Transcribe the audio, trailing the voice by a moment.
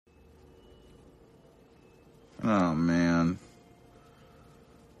Oh, man.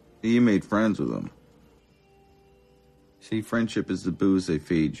 You made friends with them. See, friendship is the booze they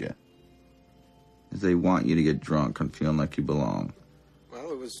feed you. They want you to get drunk and feeling like you belong.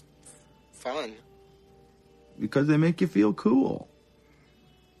 Well, it was fun. Because they make you feel cool.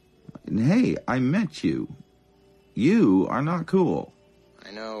 And hey, I met you. You are not cool.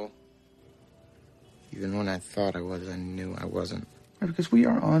 I know. Even when I thought I was, I knew I wasn't. Because we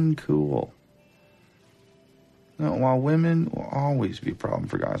are uncool. Now, while women will always be a problem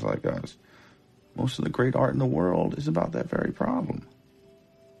for guys like us, most of the great art in the world is about that very problem.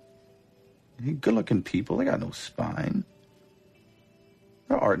 Good-looking people, they got no spine.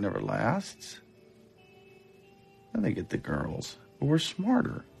 Their art never lasts. And they get the girls. But we're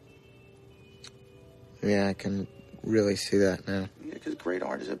smarter. Yeah, I can really see that now. Yeah, because great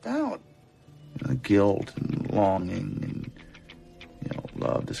art is about guilt and longing and,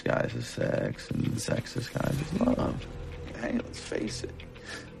 love disguises sex and sex disguises love. Hey, let's face it.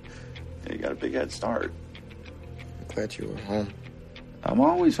 You got a big head start. I'm glad you were home. I'm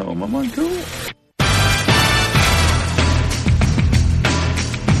always home. I'm uncool.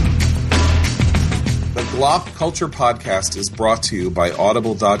 The Glop Culture Podcast is brought to you by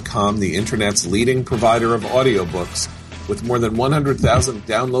Audible.com, the internet's leading provider of audiobooks, with more than 100,000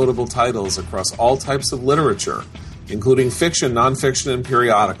 downloadable titles across all types of literature, including fiction, nonfiction, and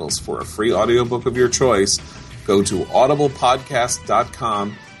periodicals. For a free audiobook of your choice, go to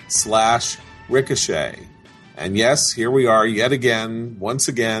audiblepodcast.com/ricochet. And yes, here we are yet again, once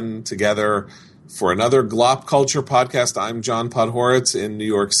again, together for another Glop Culture Podcast. I'm John Podhoretz in New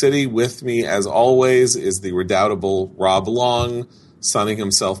York City. With me, as always, is the redoubtable Rob Long, sunning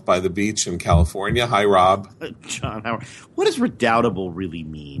himself by the beach in California. Hi, Rob. John, what does redoubtable really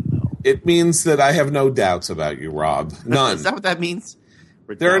mean, though? It means that I have no doubts about you, Rob. None. Is that what that means?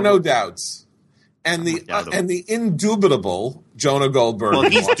 There are no doubts. And the indubitable Jonah Goldberg. Well,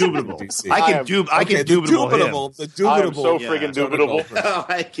 he's dubitable. I can dubitable. The dubitable. I'm so friggin' dubitable.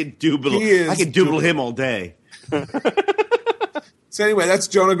 I can dubitable him all day. So anyway, that's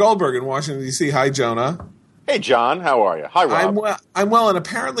Jonah Goldberg in Washington, D.C. Hi, Jonah. Hey, John. How are you? Hi, Rob. I'm well, and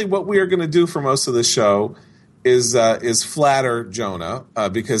apparently what we are going to do for most of the show is flatter Jonah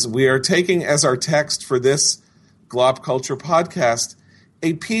because we are taking as our text for this Glop Culture Podcast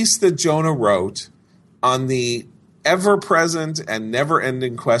a piece that Jonah wrote on the ever-present and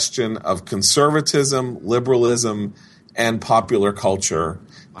never-ending question of conservatism, liberalism, and popular culture,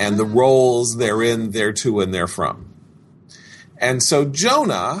 and the roles therein, thereto, and therefrom. And so,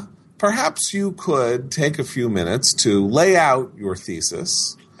 Jonah, perhaps you could take a few minutes to lay out your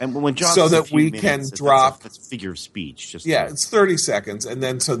thesis. And when John so that we can drop that's a figure of speech. It's 30 seconds, and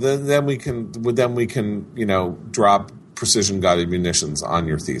then we can drop precision-guided munitions on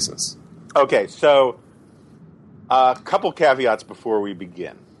your thesis. Okay, so a couple caveats before we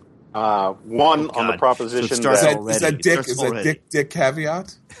begin. One, on the proposition is that Dick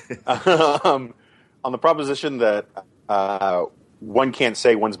caveat? On the proposition that one can't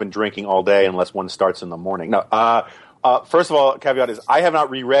say one's been drinking all day unless one starts in the morning. No. First of all, caveat is I have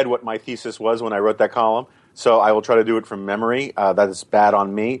not reread what my thesis was when I wrote that column, so I will try to do it from memory. That is bad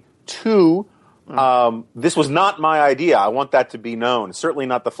on me. Two, this was not my idea. I want that to be known. Certainly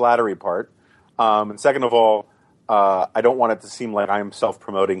not the flattery part. And second of all, I don't want it to seem like I'm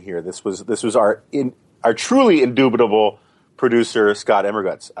self-promoting here. This was our truly indubitable producer Scott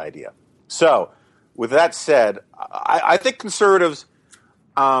Emergut's idea. So, with that said, I think conservatives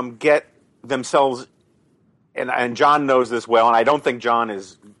get themselves, and John knows this well, and I don't think John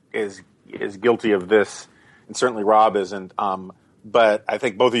is guilty of this, and certainly Rob isn't. But I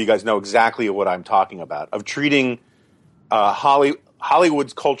think both of you guys know exactly what I'm talking about, of treating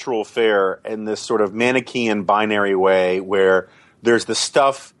Hollywood's cultural fare in this sort of Manichaean binary way where there's the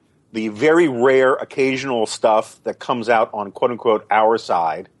stuff, the very rare occasional stuff that comes out on quote-unquote our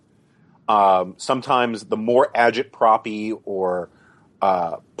side. Sometimes the more agitprop-y or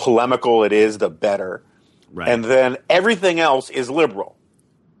polemical it is, the better. Right. And then everything else is liberal.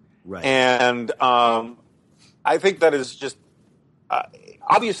 Right. And I think that is just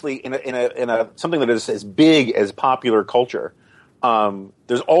obviously in a something that is as big as popular culture.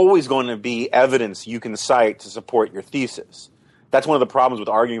 There's always going to be evidence you can cite to support your thesis. That's one of the problems with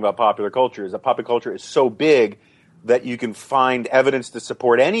arguing about popular culture is that popular culture is so big that you can find evidence to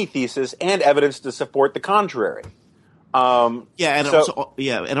support any thesis and evidence to support the contrary. It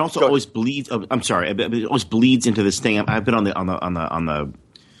also always bleeds. I'm sorry, it always bleeds into this thing. I've been on the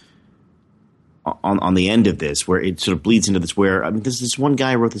on the end of this, where it sort of bleeds into this. Where there's this one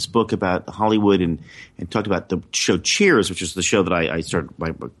guy who wrote this book about Hollywood and talked about the show Cheers, which is the show that I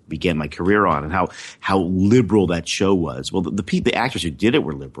began my career on, and how liberal that show was. Well, the actors who did it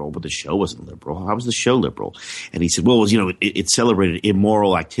were liberal, but the show wasn't liberal. How was the show liberal? And he said, well, it celebrated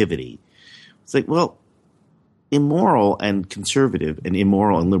immoral activity. It's like, well, immoral and conservative and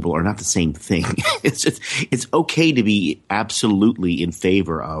immoral and liberal are not the same thing. It's okay to be absolutely in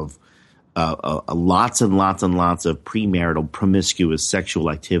favor of lots and lots and lots of premarital, promiscuous sexual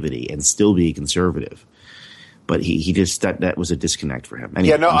activity and still be conservative. But he just that was a disconnect for him.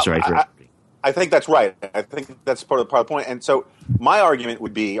 Anyway, I'm sorry. I think that's right. I think that's part of the point. And so my argument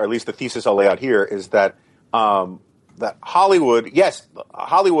would be, or at least the thesis I'll lay out here, is that that Hollywood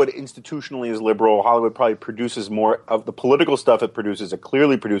institutionally is liberal. Hollywood probably produces more of the political stuff it produces. It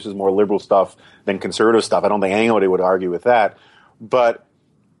clearly produces more liberal stuff than conservative stuff. I don't think anybody would argue with that. But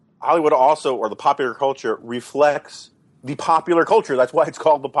Hollywood also, or the popular culture, reflects the popular culture. That's why it's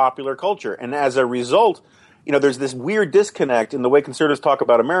called the popular culture. And as a result, there's this weird disconnect in the way conservatives talk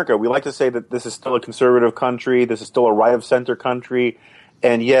about America. We like to say that this is still a conservative country, this is still a right-of-center country,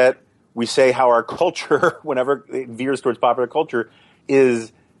 and yet we say how our culture, whenever it veers towards popular culture,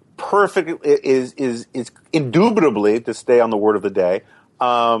 is indubitably, to stay on the word of the day,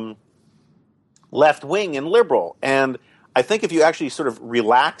 left-wing and liberal. And I think if you actually sort of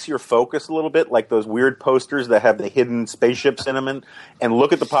relax your focus a little bit, like those weird posters that have the hidden spaceships in them, and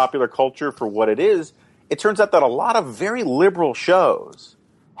look at the popular culture for what it is, it turns out that a lot of very liberal shows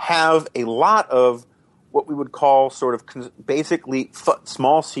have a lot of what we would call sort of basically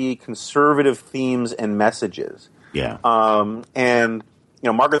small c conservative themes and messages. Yeah. And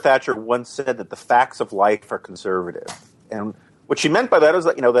Margaret Thatcher once said that the facts of life are conservative, and what she meant by that is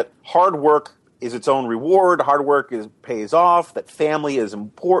that that hard work is its own reward. Hard work pays off. That family is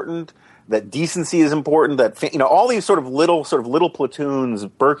important. That decency is important. That all these sort of little platoons,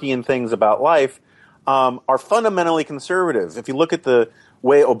 Burkean things about life are fundamentally conservative. If you look at the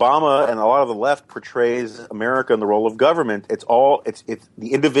way Obama and a lot of the left portrays America and the role of government, it's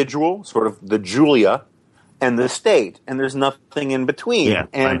the individual, sort of the Julia, and the state, and there's nothing in between. Yeah,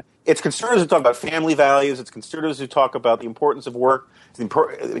 and right. It's conservatives who talk about family values. It's conservatives who talk about the importance of work.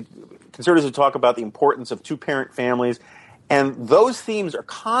 Conservatives who talk about the importance of two-parent families. And those themes are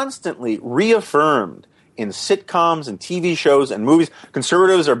constantly reaffirmed in sitcoms and TV shows and movies.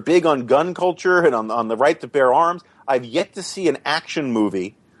 Conservatives are big on gun culture and on the right to bear arms. I've yet to see an action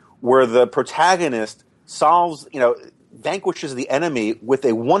movie where the protagonist vanquishes the enemy with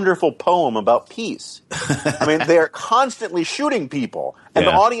a wonderful poem about peace. I mean, they're constantly shooting people, and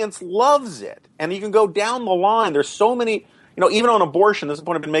the audience loves it. And you can go down the line. There's so many, even on abortion, this is a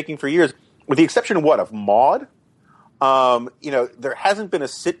point I've been making for years, with the exception of Maude, there hasn't been a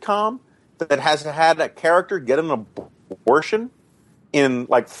sitcom that has had a character get an abortion in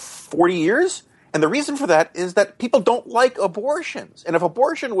like 40 years. And the reason for that is that people don't like abortions. And if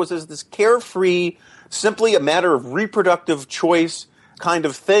abortion was this carefree, simply a matter of reproductive choice kind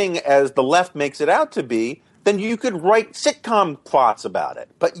of thing as the left makes it out to be, then you could write sitcom plots about it.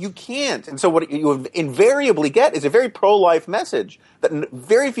 But you can't. And so what you invariably get is a very pro-life message that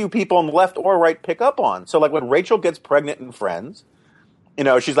very few people on the left or right pick up on. So like when Rachel gets pregnant in Friends,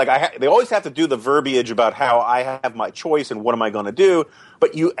 she's like, they always have to do the verbiage about how I have my choice and what am I going to do.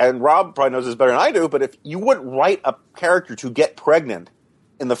 But and Rob probably knows this better than I do, but if you wouldn't write a character to get pregnant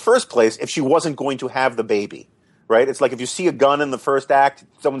in the first place if she wasn't going to have the baby, right? It's like if you see a gun in the first act,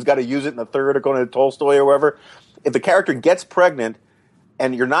 someone's got to use it in the third, according to Tolstoy or whatever. If the character gets pregnant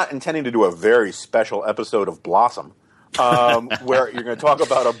and you're not intending to do a very special episode of Blossom, where you're going to talk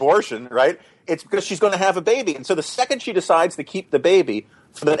about abortion, right? It's because she's going to have a baby. And so the second she decides to keep the baby,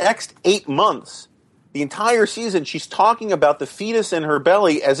 for the next 8 months, the entire season, she's talking about the fetus in her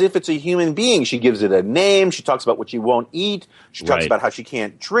belly as if it's a human being. She gives it a name. She talks about what she won't eat. She talks about how she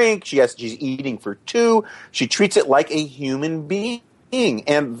can't drink. She's eating for two. She treats it like a human being.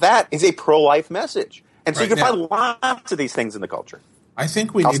 And that is a pro-life message. And so you can find lots of these things in the culture. I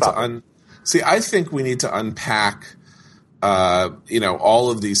think we need to unpack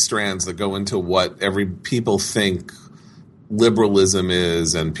all of these strands that go into what people think liberalism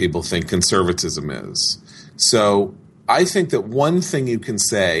is and people think conservatism is. So I think that one thing you can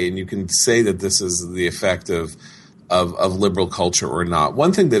say, and you can say that this is the effect of liberal culture or not.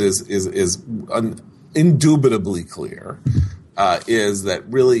 One thing that is indubitably clear is that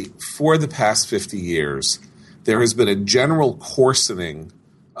really for the past 50 years, there has been a general coarsening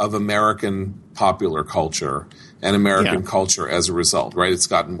of American popular culture and American culture as a result, right? It's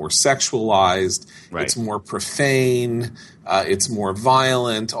gotten more sexualized. Right. It's more profane. It's more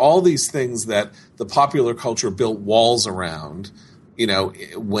violent. All these things that the popular culture built walls around, you know,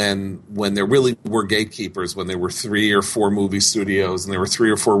 when there really were gatekeepers, when there were 3 or 4 movie studios and there were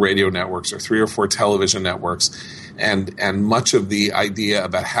 3 or 4 radio networks or 3 or 4 television networks, and much of the idea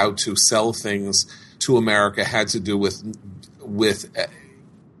about how to sell things to America had to do with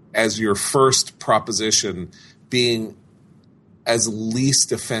as your first proposition being as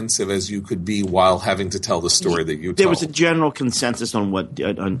least offensive as you could be while having to tell the story that you told. There was a general consensus on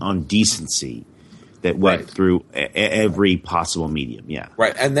on decency that went through every possible medium,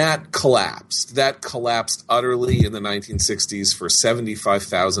 Right, and that collapsed. That collapsed utterly in the 1960s for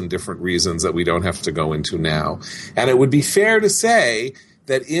 75,000 different reasons that we don't have to go into now. And it would be fair to say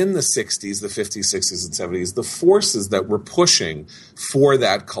that in the 60s, the 50s, 60s, and 70s, the forces that were pushing for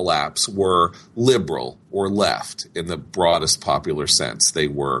that collapse were liberal or left in the broadest popular sense. They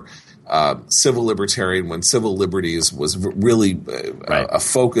were civil libertarian when civil liberties was really a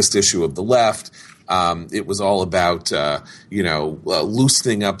focused issue of the left. It was all about,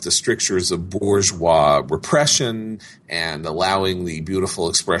 loosening up the strictures of bourgeois repression and allowing the beautiful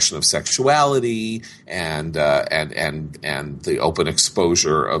expression of sexuality and the open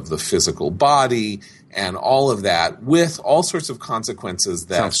exposure of the physical body and all of that, with all sorts of consequences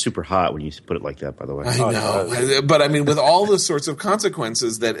that sounds super hot when you put it like that, by the way. I know, but I mean, with all the sorts of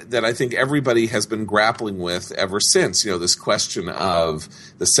consequences that I think everybody has been grappling with ever since. You know, this question of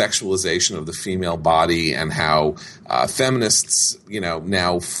the sexualization of the female body and how feminists, you know,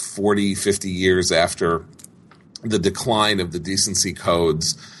 now 40, 50 years after the decline of the decency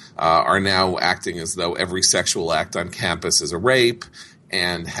codes, are now acting as though every sexual act on campus is a rape,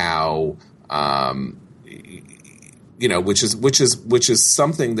 and how which is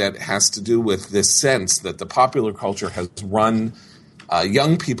something that has to do with this sense that the popular culture has run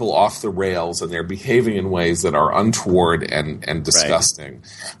young people off the rails, and they're behaving in ways that are untoward and disgusting.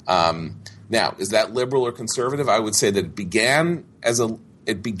 Right. Now, is that liberal or conservative? I would say that it began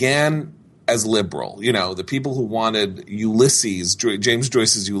as liberal. You know, the people who wanted Ulysses, James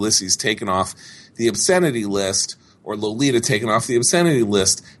Joyce's Ulysses, taken off the obscenity list, or Lolita taken off the obscenity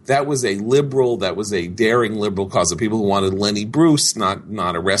list, that was a daring liberal cause. The people who wanted Lenny Bruce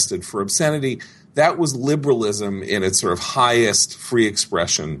not arrested for obscenity, that was liberalism in its sort of highest free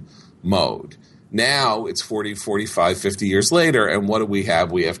expression mode. Now it's 40, 45, 50 years later, and what do we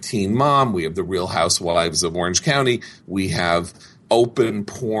have? We have Teen Mom, we have The Real Housewives of Orange County, we have open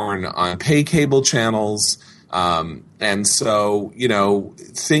porn on pay cable channels. And so, you know,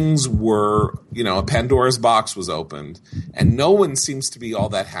 things were, you know, a Pandora's box was opened, and no one seems to be all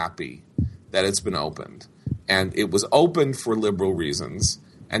that happy that it's been opened. And it was opened for liberal reasons,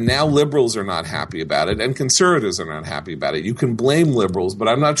 and now liberals are not happy about it, and conservatives are not happy about it. You can blame liberals, but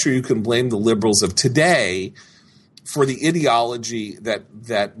I'm not sure you can blame the liberals of today for the ideology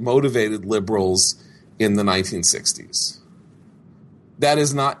that motivated liberals in the 1960s. That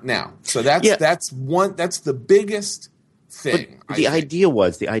is not now. So that's the biggest thing. But the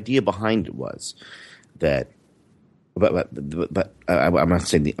idea behind it was that, but I'm not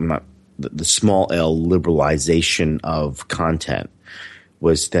saying the small L liberalization of content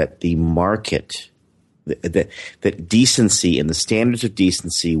was that the market, that decency and the standards of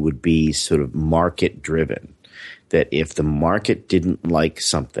decency would be sort of market driven. That if the market didn't like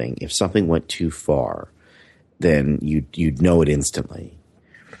something, if something went too far, then you'd know it instantly.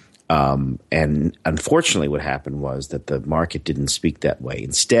 And unfortunately what happened was that the market didn't speak that way.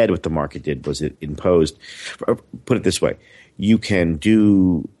 Instead, what the market did was it imposed – put it this way. You can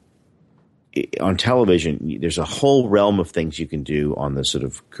do – on television, there's a whole realm of things you can do on the sort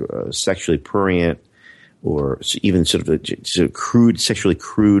of sexually prurient or even sort of crude, sexually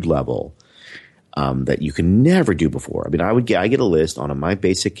crude level that you can never do before. I mean, I get a list on my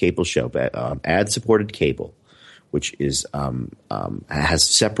basic cable show, ad-supported cable, which is has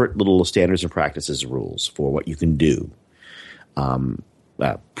separate little standards and practices rules for what you can do.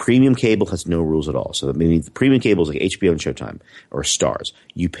 Premium cable has no rules at all. So that means the premium cable is like HBO and Showtime or Stars.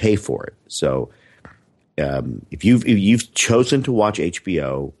 You pay for it. So if you've chosen to watch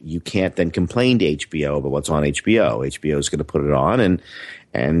HBO, you can't then complain to HBO about what's on HBO. HBO is going to put it on,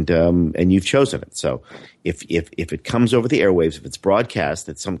 and you've chosen it. So if it comes over the airwaves, if it's broadcast,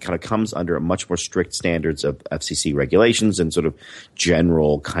 it some kind of comes under a much more strict standards of FCC regulations and sort of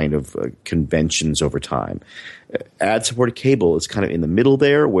general kind of conventions over time. Ad-supported cable is kind of in the middle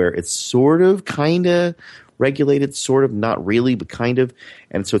there, where it's sort of kind of regulated, sort of not really, but kind of,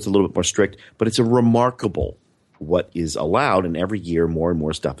 and so it's a little bit more strict. But it's a remarkable what is allowed, and every year more and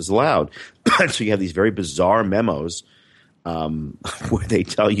more stuff is allowed. So you have these very bizarre memos where they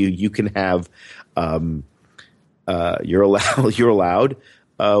tell you can have you're allowed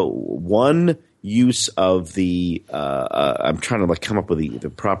one use of the I'm trying to come up with the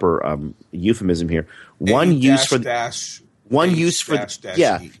proper euphemism here. One use for one use for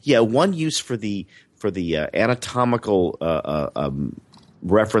the anatomical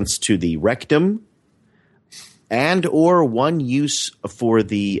reference to the rectum, and or one use for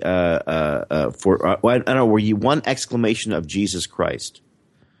the I don't know, were you one exclamation of Jesus Christ?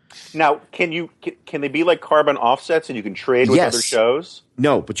 Now, can they be like carbon offsets and you can trade with other shows?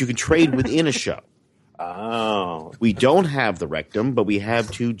 No, but you can trade within a show. Oh. We don't have the rectum, but we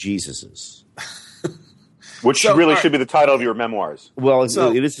have two Jesuses. Which should be the title of your memoirs. Well, it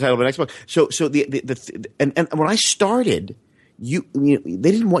is the title of the next book. So and when I started, they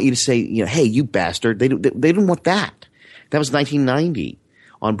didn't want you to say, hey, you bastard. They didn't want that. That was 1990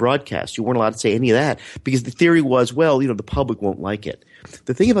 on broadcast. You weren't allowed to say any of that because the theory was, the public won't like it.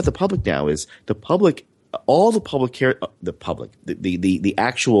 The thing about the public now is the public, all the public care, the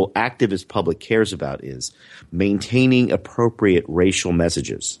actual activist public cares about is maintaining appropriate racial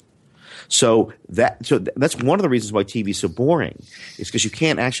messages. So that's one of the reasons why TV is so boring, is because you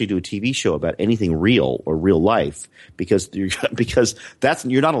can't actually do a TV show about anything real or real life because you're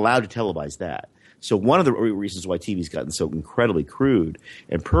not allowed to televise that. So one of the reasons why TV's gotten so incredibly crude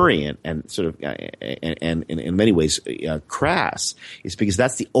and prurient and sort of and in many ways crass is because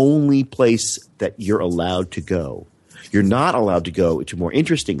that's the only place that you're allowed to go. You're not allowed to go to more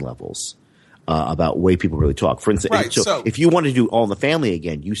interesting levels about way people really talk. For instance, right, so if you wanted to do All in the Family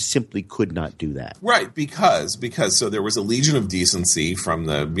again, you simply could not do that. Right, because so there was a Legion of Decency from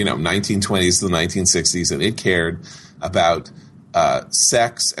the 1920s to the 1960s, and it cared about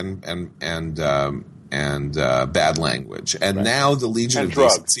sex and bad language. And now the Legion of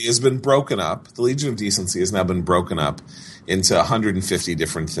Decency has been broken up. The Legion of Decency has now been broken up into 150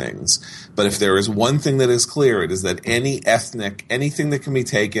 different things. But if there is one thing that is clear, it is that anything that can be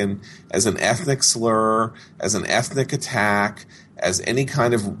taken as an ethnic slur, as an ethnic attack, as any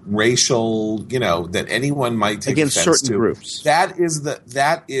kind of racial, that anyone might take against offense certain to, groups. That is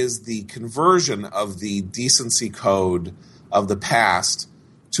the conversion of the decency code of the past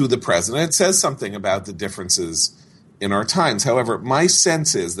to the present. It says something about the differences in our times. However, my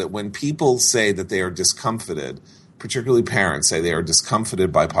sense is that when people say that they are discomfited, particularly parents say they are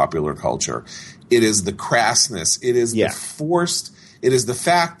discomfited by popular culture, it is the crassness, it is the forced, it is the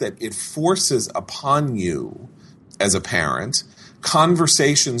fact that it forces upon you as a parent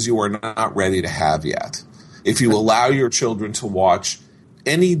conversations you are not ready to have yet. If you allow your children to watch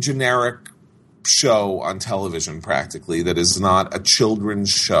any generic show on television practically that is not a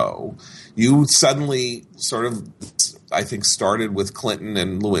children's show, you suddenly sort of, I think, started with Clinton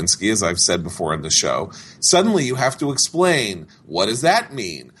and Lewinsky, as I've said before on the show. Suddenly you have to explain, what does that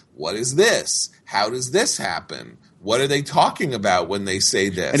mean? What is this? How does this happen? What are they talking about when they say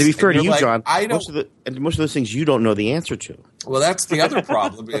this? And to be fair to you, John, most of those things you don't know the answer to. Well, that's the other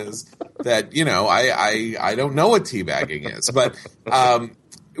problem is that, I don't know what teabagging is. But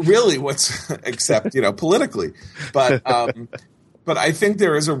really except, politically. But I think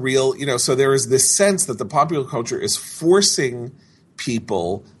there is a real, so there is this sense that the popular culture is forcing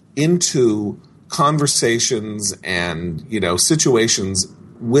people into conversations and, situations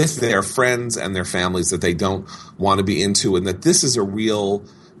with their friends and their families that they don't want to be into, and that this is a real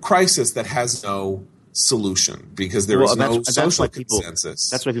crisis that has no solution because there is no social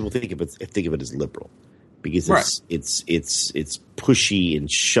consensus. That's why people think of it as liberal. Because it's pushy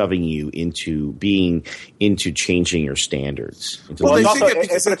and shoving you into changing your standards. Well, they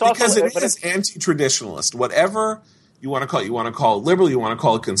think it because it is anti-traditionalist. Whatever you want to call it. You want to call it liberal, you want to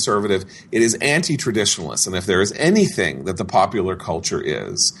call it conservative. It is anti-traditionalist. And if there is anything that the popular culture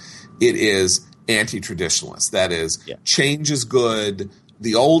is, it is anti-traditionalist. That is, change is good,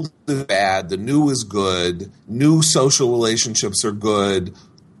 the old is bad, the new is good, new social relationships are good,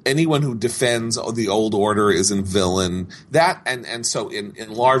 anyone who defends the old order is a villain. That and so in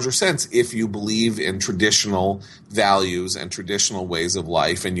larger sense, if you believe in traditional values and traditional ways of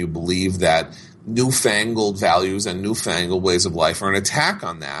life, and you believe that newfangled values and newfangled ways of life are an attack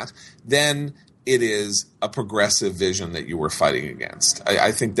on that, then it is a progressive vision that you were fighting against.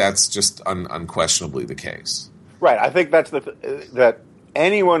 I think that's just unquestionably the case. Right. I think that's that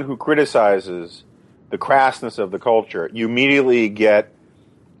anyone who criticizes the crassness of the culture, you immediately get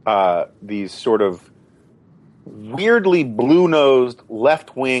these sort of weirdly blue-nosed,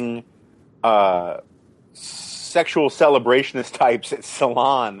 left-wing sexual celebrationist types at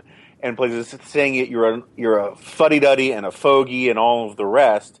Salon and places saying you're a fuddy-duddy and a fogey and all of the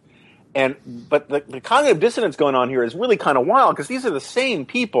rest. But the cognitive dissonance going on here is really kind of wild, because these are the same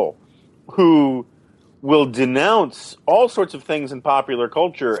people who will denounce all sorts of things in popular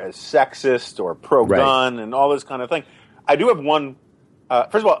culture as sexist or pro-gun and all this kind of thing. I do have one.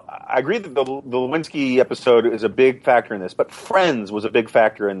 First of all, I agree that the Lewinsky episode is a big factor in this, but Friends was a big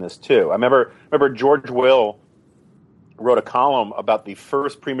factor in this too. I remember George Will wrote a column about the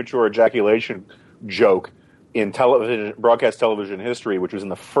first premature ejaculation joke in broadcast television history, which was in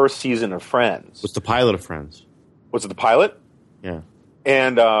the first season of Friends. What's the pilot of Friends? Was it the pilot? Yeah.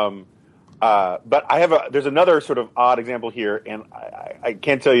 And but there's another sort of odd example here, and I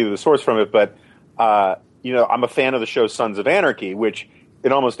can't tell you the source from it, but I'm a fan of the show Sons of Anarchy, which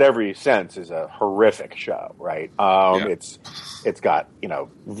in almost every sense is a horrific show, right? It's got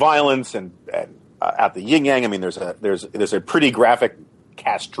violence and at the yin yang. I mean, there's a pretty graphic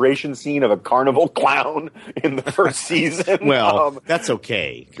castration scene of a carnival clown in the first season. Well, that's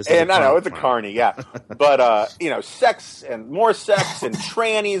okay. And I know it's a carny, yeah. But sex and more sex and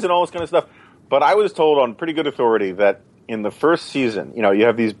trannies and all this kind of stuff. But I was told on pretty good authority that in the first season, you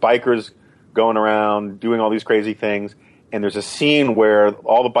have these bikers going around doing all these crazy things, and there's a scene where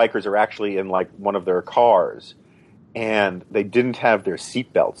all the bikers are actually in like one of their cars, and they didn't have their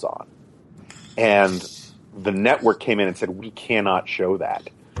seatbelts on, and the network came in and said, we cannot show that.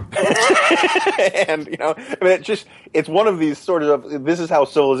 And it's one of these sort of, this is how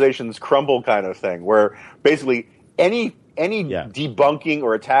civilizations crumble kind of thing, where basically any debunking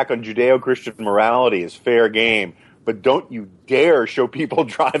or attack on Judeo-Christian morality is fair game, but don't you dare show people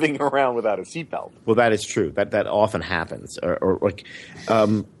driving around without a seatbelt. Well, that is true. That often happens. Or like,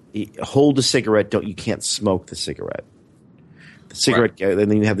 hold a cigarette. You can't smoke the cigarette. The cigarette, right.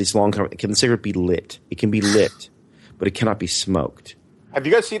 And then you have these long. Can the cigarette be lit? It can be lit, but it cannot be smoked. Have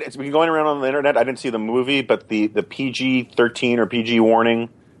you guys seen it? It's been going around on the internet. I didn't see the movie, but the PG-13 or PG warning,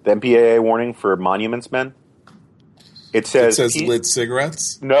 the MPAA warning for Monuments Men. It says lit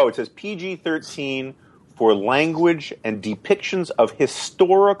cigarettes? No, it says PG-13 for language and depictions of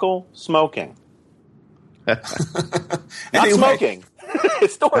historical smoking. Not smoking.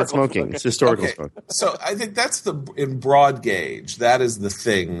 Historical Not smoking. It's historical smoking. So I think that's in broad gauge, that is the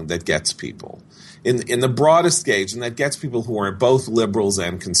thing that gets people. In the broadest gauge, and that gets people who are both liberals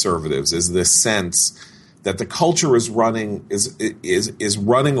and conservatives, is this sense that the culture is running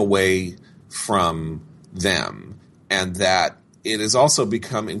away from them, and that it has also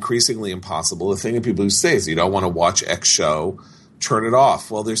become increasingly impossible. The thing that people who say is, you don't want to watch X show, turn it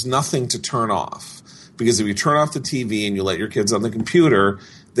off. Well, there's nothing to turn off, because if you turn off the TV and you let your kids on the computer,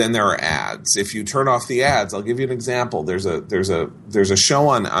 then there are ads. If you turn off the ads, I'll give you an example. There's a show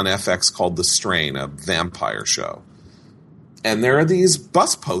on FX called The Strain, a vampire show, and there are these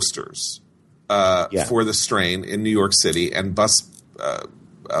bus posters for The Strain in New York City, and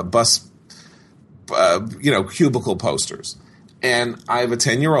cubicle posters. And I have a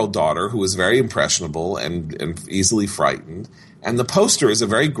 10-year-old daughter who is very impressionable and easily frightened. And the poster is a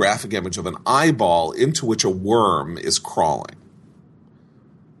very graphic image of an eyeball into which a worm is crawling.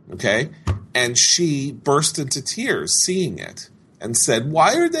 Okay? And she burst into tears seeing it and said,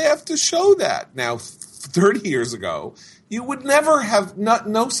 why do they have to show that? Now, 30 years ago, you would never have,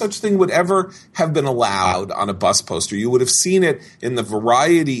 no such thing would ever have been allowed on a bus poster. You would have seen it in the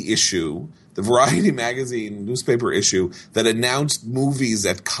Variety issue, the Variety magazine newspaper issue that announced movies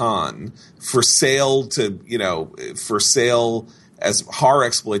at Cannes for sale as horror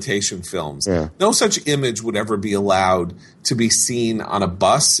exploitation films. Yeah. No such image would ever be allowed to be seen on a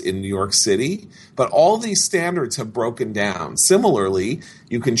bus in New York City. But all these standards have broken down. Similarly,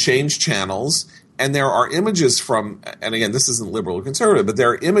 you can change channels, and there are images from, and again, this isn't liberal or conservative, but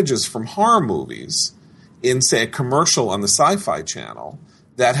there are images from horror movies in, say, a commercial on the Sci-Fi Channel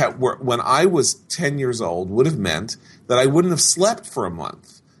that when I was 10 years old would have meant that I wouldn't have slept for a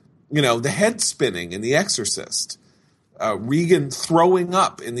month. The head spinning in The Exorcist, Regan throwing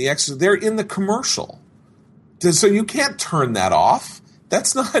up in The Exorcist, they're in the commercial. So you can't turn that off.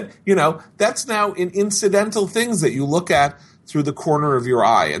 That's not, that's now in incidental things that you look at through the corner of your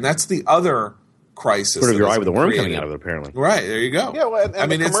eye. And that's the other crisis. Corner of your eye with the worm coming out of it, apparently. Right, there you go. Yeah, well,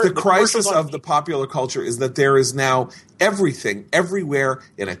 it's the crisis of the popular culture is that there is now everything, everywhere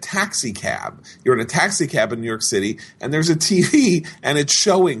in a taxi cab. You're in a taxi cab in New York City, and there's a TV, and it's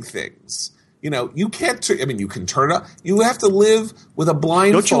showing things. You can't, you can turn it off. You have to live with a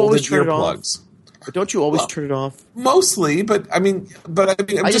blindfolded earplugs. But don't you always turn it off? Mostly, but I'm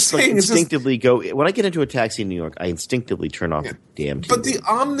just saying. Instinctively go when I get into a taxi in New York. I instinctively turn off the damn TV. But the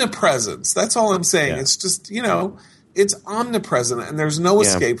omnipresence. That's all I'm saying. Yeah. It's just it's omnipresent, and there's no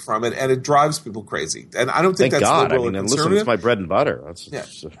escape from it, and it drives people crazy. And I don't think Thank that's God. liberal I mean, or listen, conservative. it's my bread and butter.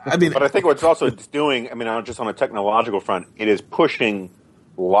 I mean, but I think what's also doing, I mean, just on a technological front, it is pushing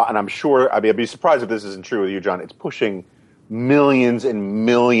a lot, and I'm sure, I'd be surprised if this isn't true with you, John. It's pushing millions and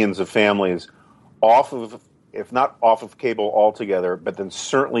millions of families off of, if not off of cable altogether, but then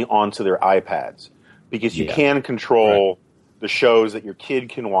certainly onto their iPads, because you can control the shows that your kid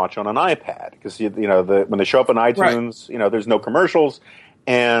can watch on an iPad. Because when they show up on iTunes, there's no commercials,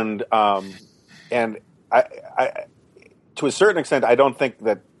 and I to a certain extent, I don't think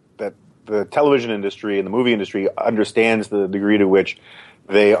that the television industry and the movie industry understands the degree to which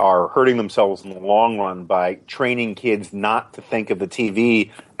they are hurting themselves in the long run by training kids not to think of the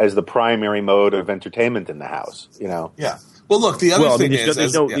TV as the primary mode of entertainment in the house. Yeah. Well, look, the other thing is,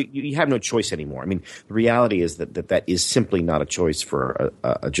 you have no choice anymore. I mean, the reality is that is simply not a choice for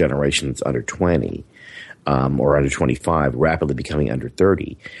a generation that's under 20 or under 25, rapidly becoming under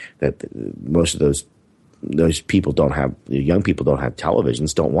 30. That most of those people don't have, young people don't have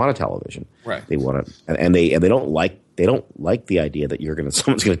televisions, don't want a television. Right. They want to, and they don't like the idea that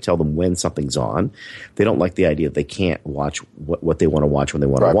someone's going to tell them when something's on. They don't like the idea that they can't watch what they want to watch when they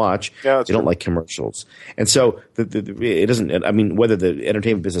want to watch. Yeah, they don't like commercials. And so it doesn't, I mean, whether the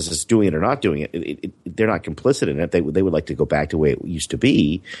entertainment business is doing it or not doing it, they're not complicit in it. They would like to go back to the way it used to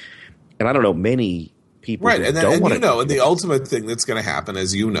be. And I don't know, many people and the ultimate thing that's going to happen,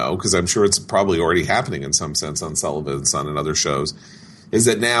 as you know, because I'm sure it's probably already happening in some sense on Sullivan Son and other shows, is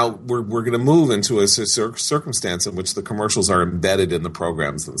that now we're going to move into a circumstance in which the commercials are embedded in the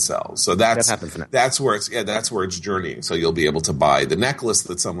programs themselves. So that's where it's journeying. So you'll be able to buy the necklace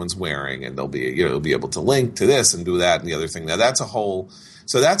that someone's wearing, and you'll be able to link to this and do that and the other thing. Now that's so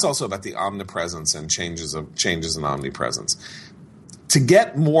that's also about the omnipresence and changes in omnipresence. To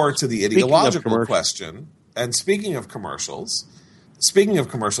get more to the ideological question, and speaking of commercials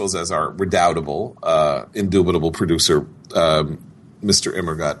as our redoubtable, indubitable producer, Mr.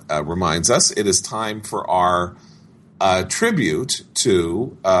 Immergut, reminds us, it is time for our tribute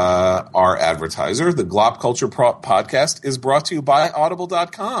to our advertiser. The Glop Culture podcast is brought to you by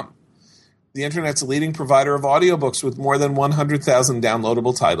Audible.com, the internet's leading provider of audiobooks with more than 100,000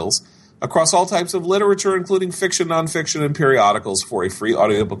 downloadable titles across all types of literature, including fiction, nonfiction, and periodicals. For a free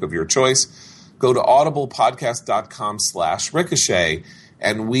audiobook of your choice, go to audiblepodcast.com/ricochet.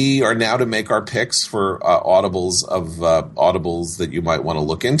 And we are now to make our picks for audibles that you might want to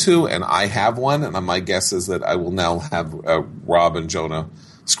look into. And I have one, and my guess is that I will now have Rob and Jonah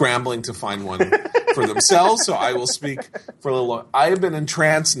scrambling to find one for themselves. So I will speak for a little long. I have been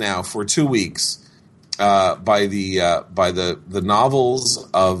entranced now for 2 weeks by the novels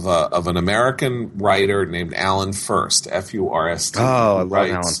of an American writer named Alan Furst, Furst. Oh, I love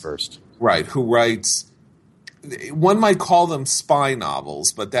Alan Furst. Right, who writes, one might call them spy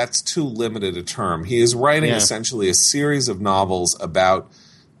novels, but that's too limited a term. He is writing essentially a series of novels about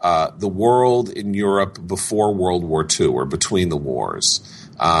the world in Europe before World War II or between the wars.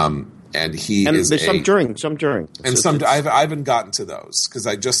 And there's some during. And I haven't gotten to those because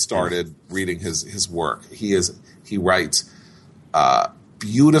I just started reading his work. He writes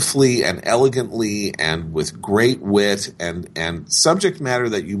beautifully and elegantly and with great wit and subject matter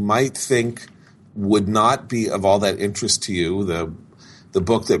that you might think would not be of all that interest to you. The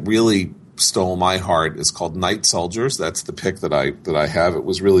book that really stole my heart is called Night Soldiers. That's the pick that I have. It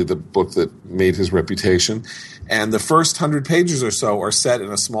was really the book that made his reputation. And the first 100 pages or so are set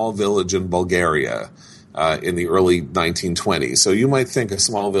in a small village in Bulgaria in the early 1920s. So you might think a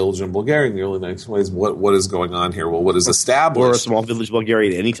small village in Bulgaria in the early 1920s, what is going on here? Well, what is established... Or a small village in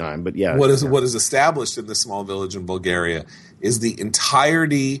Bulgaria at any time, but yeah. What is established in this small village in Bulgaria is the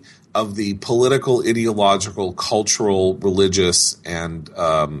entirety of the political, ideological, cultural, religious, and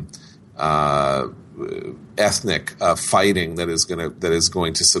ethnic fighting that is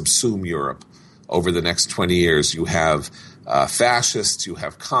going to subsume Europe over the next 20 years. You have fascists, you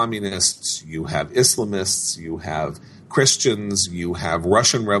have communists, you have Islamists, you have Christians, you have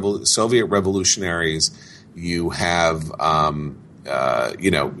Soviet revolutionaries, you have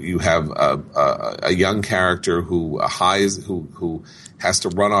you have a young character who has to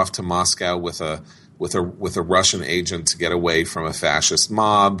run off to Moscow with a Russian agent to get away from a fascist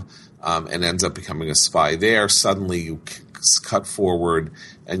mob, and ends up becoming a spy there. Suddenly you cut forward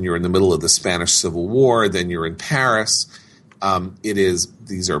and you're in the middle of the Spanish Civil War. Then you're in Paris.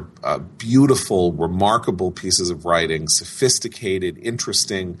 These are beautiful, remarkable pieces of writing, sophisticated,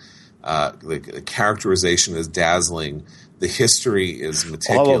 interesting. The characterization is dazzling. The history is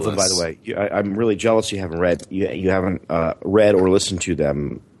meticulous. All of them, by the way. I'm really jealous you haven't read. You haven't read or listened to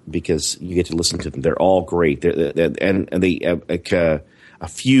them. because you get to listen to them. They're all great. A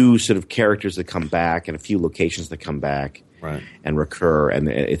few sort of characters that come back and a few locations that come back and recur, and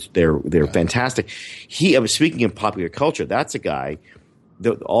they're fantastic. Speaking of popular culture, that's a guy.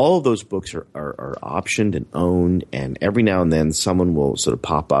 All of those books are optioned and owned, and every now and then someone will sort of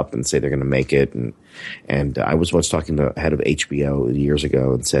pop up and say they're going to make it. And I was once talking to the head of HBO years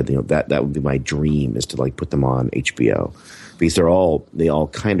ago and said, that would be my dream, is to like put them on HBO, because they all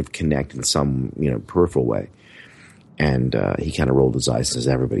kind of connect in some peripheral way. And he kind of rolled his eyes and says,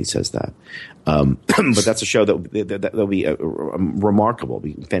 everybody says that. But that's a show that'll be remarkable,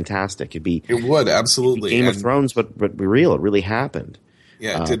 be fantastic. It would, absolutely. Game of Thrones, but be real. It really happened.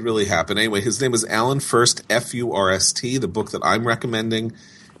 Yeah, it did really happen. Anyway, his name is Alan Furst, F-U-R-S-T. The book that I'm recommending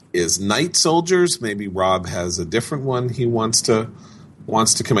is Night Soldiers. Maybe Rob has a different one he wants to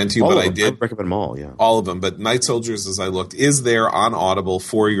commend to you, but I did recommend them all. Yeah, all of them. But Night Soldiers, as I looked, is there on Audible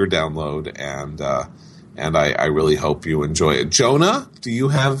for your download, and I really hope you enjoy it. Jonah, do you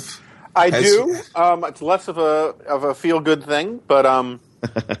have? I do. It's less of a feel good thing, but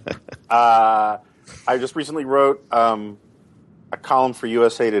I just recently wrote a column for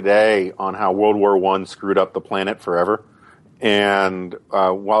USA Today on how World War I screwed up the planet forever. And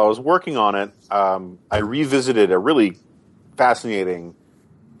while I was working on it, I revisited a really fascinating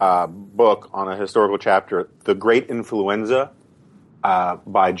book on a historical chapter, The Great Influenza,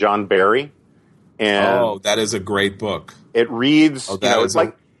 by John Barry. And that is a great book. It reads, it's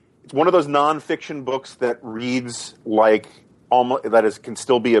one of those nonfiction books that reads like almost can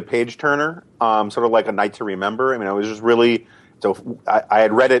still be a page turner, sort of like A Night to Remember. I mean, it was just really. So I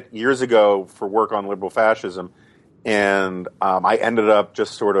had read it years ago for work on liberal fascism, and I ended up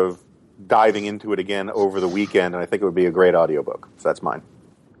just sort of diving into it again over the weekend, and I think it would be a great audiobook. So that's mine.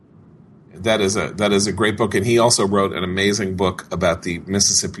 That is a great book, and he also wrote an amazing book about the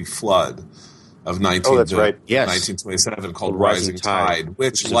Mississippi flood of 1927 called Rising Tide,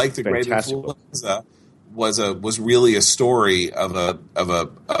 which like the Great Influenza was really a story of a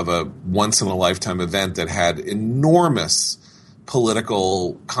once in a lifetime event that had enormous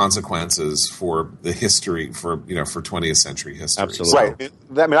political consequences for the history for 20th century history. Absolutely. Right.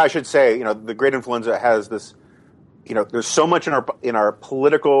 I mean, I should say, the Great Influenza has this, there's so much in our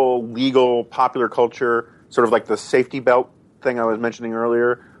political, legal, popular culture, sort of like the safety belt thing I was mentioning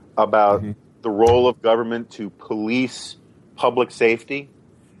earlier about the role of government to police public safety.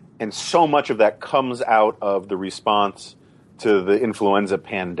 And so much of that comes out of the response to the influenza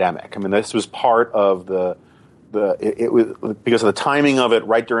pandemic. I mean, this was part of it was because of the timing of it,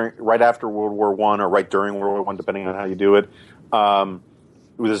 right after World War I or right during World War I, depending on how you do it. It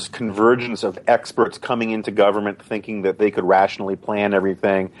was this convergence of experts coming into government thinking that they could rationally plan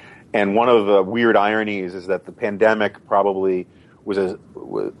everything. And one of the weird ironies is that the pandemic probably was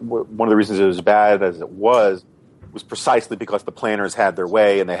one of the reasons it was as bad as it was precisely because the planners had their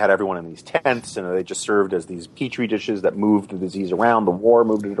way and they had everyone in these tents and they just served as these petri dishes that moved the disease around. The war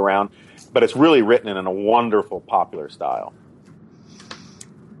moved it around. But it's really written in a wonderful, popular style.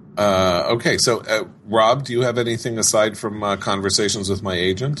 Okay, so Rob, do you have anything aside from conversations with my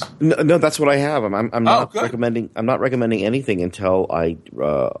agent? No, that's what I have. I'm not recommending. I'm not recommending anything until I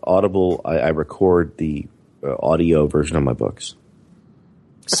record the audio version of my books.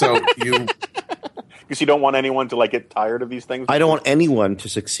 So you. Because you don't want anyone to get tired of these things? I don't want anyone to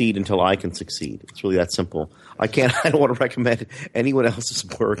succeed until I can succeed. It's really that simple. I don't want to recommend anyone else's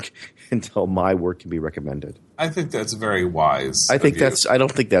work until my work can be recommended. I think that's very wise. I don't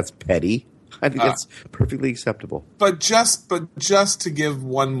think that's petty. I think that's perfectly acceptable. But just to give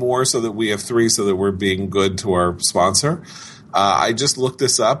one more so that we have three so that we're being good to our sponsor, I just looked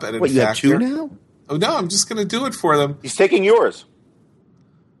this up. And you have two now? Oh, no, I'm just going to do it for them. He's taking yours.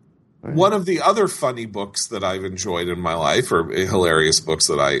 One of the other funny books that I've enjoyed in my life, or hilarious books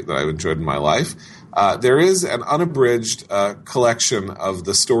that I've enjoyed in my life, there is an unabridged collection of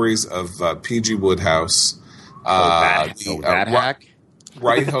the stories of P.G. Wodehouse, hack,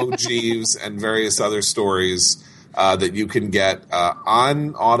 Right Ho Jeeves, and various other stories that you can get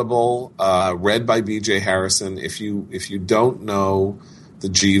on Audible, read by B.J. Harrison. If you don't know the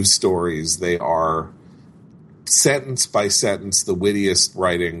Jeeves stories, they are sentence by sentence the wittiest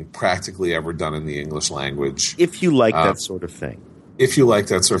writing practically ever done in the English language. If you like that sort of thing. If you like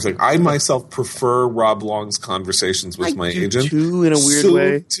that sort of thing. I myself prefer Rob Long's conversations with my agent. Too, in a weird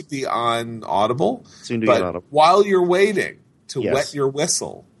way. To be on Audible. Soon to be on Audible. While you're waiting to wet your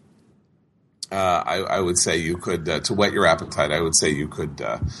whistle, I would say you could to whet your appetite. I would say you could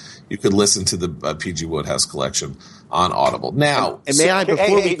listen to the P.G. Wodehouse collection on Audible. Now, and may I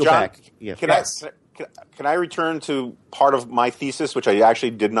before we go John, back? Can can I return to part of my thesis, which I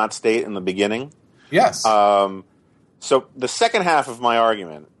actually did not state in the beginning? Yes. So the second half of my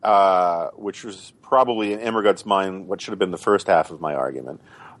argument, which was probably in Immergut's mind what should have been the first half of my argument,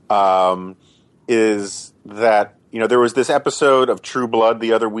 is that there was this episode of True Blood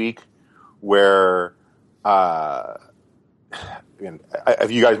the other week where,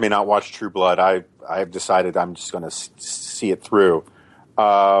 if you guys may not watch True Blood, I've decided I'm just going to see it through.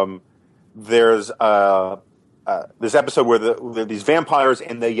 There's this episode where these vampires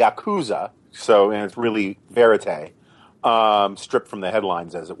and the Yakuza, and it's really verite, stripped from the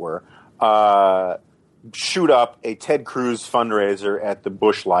headlines, as it were, shoot up a Ted Cruz fundraiser at the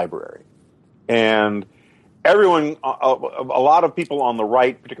Bush Library. And everyone, a lot of people on the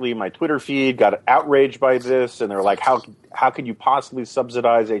right, particularly in my Twitter feed, got outraged by this, and they're like, how could you possibly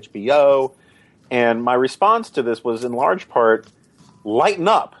subsidize HBO? And my response to this was, in large part, lighten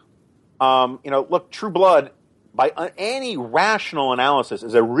up. Look, True Blood, by any rational analysis,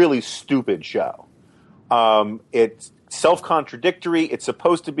 is a really stupid show. It's self-contradictory. It's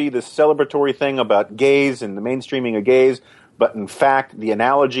supposed to be this celebratory thing about gays and the mainstreaming of gays, but in fact, the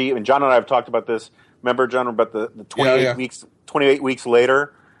analogy, and John and I have talked about this, remember, John, about the 28 weeks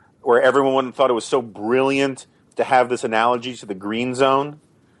later, where everyone thought it was so brilliant to have this analogy to the Green Zone,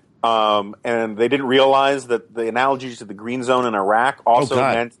 and they didn't realize that the analogy to the Green Zone in Iraq also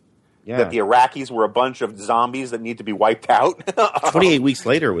meant that the Iraqis were a bunch of zombies that need to be wiped out. 28 weeks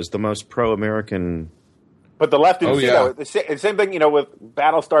later was the most pro-American. But the left didn't see that. The same thing, with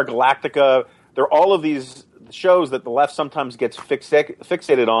Battlestar Galactica. There are all of these shows that the left sometimes gets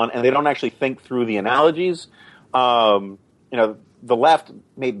fixated on, and they don't actually think through the analogies. The left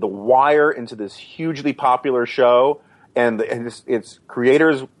made The Wire into this hugely popular show, and its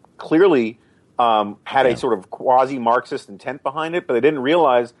creators clearly had a sort of quasi-Marxist intent behind it, but they didn't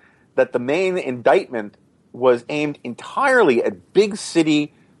realize that the main indictment was aimed entirely at big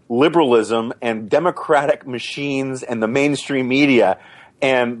city liberalism and democratic machines and the mainstream media,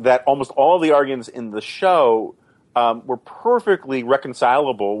 and that almost all of the arguments in the show were perfectly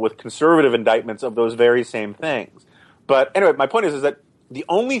reconcilable with conservative indictments of those very same things. But anyway, my point is that the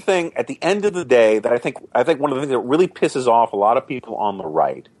only thing at the end of the day that I think one of the things that really pisses off a lot of people on the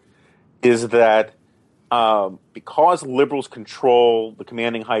right is that because liberals control the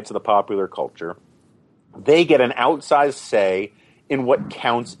commanding heights of the popular culture, they get an outsized say in what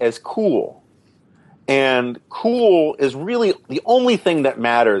counts as cool. And cool is really the only thing that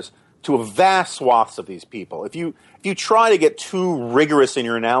matters to a vast swaths of these people. If you try to get too rigorous in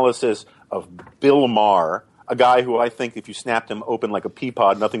your analysis of Bill Maher, a guy who I think if you snapped him open like a pea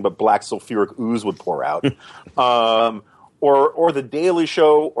pod, nothing but black sulfuric ooze would pour out, or The Daily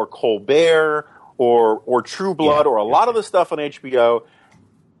Show, or Colbert, or True Blood, or a lot of the stuff on HBO,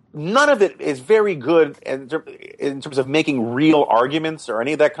 none of it is very good in terms of making real arguments or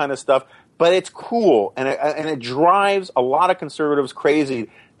any of that kind of stuff. But it's cool, and it drives a lot of conservatives crazy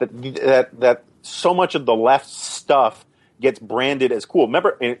that so much of the left stuff gets branded as cool.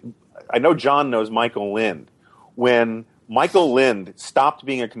 Remember, I know John knows Michael Lind. When Michael Lind stopped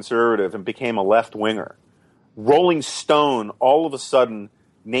being a conservative and became a left-winger, Rolling Stone all of a sudden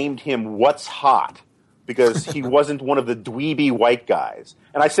named him What's Hot because he wasn't one of the dweeby white guys.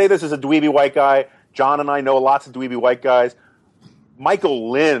 And I say this as a dweeby white guy. John and I know lots of dweeby white guys.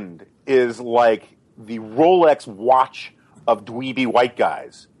 Michael Lind is like the Rolex watch of dweeby white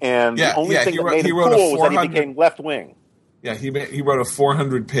guys. And the only thing that made him cool was that he became left-wing. Yeah, he wrote a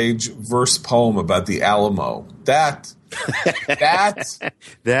 400-page verse poem about the Alamo. That's dweeby.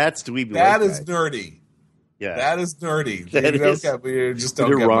 That is nerdy. Yeah, that is nerdy. We just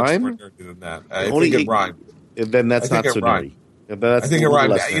don't get much more nerdy than that. I think it rhymed. Then that's not so nerdy. I think it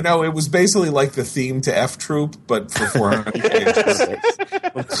rhymed. It was basically like the theme to F Troop, but for 400 pages.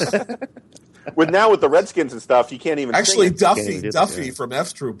 With the Redskins and stuff, you can't even actually sing it. Duffy from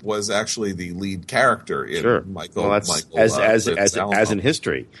F Troop was actually the lead character in Michael. Well, as in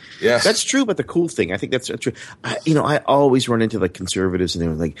history. Yes, that's true. But the cool thing, I think that's true. I always run into like conservatives, and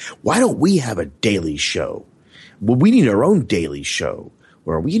they're like, "Why don't we have a daily show? Well, we need our own daily show,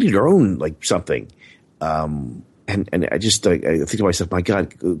 or we need our own like something." And I just I think to myself, my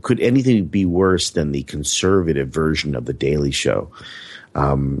God, could anything be worse than the conservative version of the Daily Show?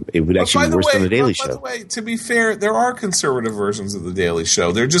 It would actually be worse than the Daily Show. By the way, to be fair, there are conservative versions of the Daily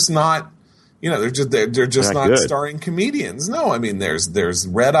Show. They're just not, they're just not starring comedians. No, I mean there's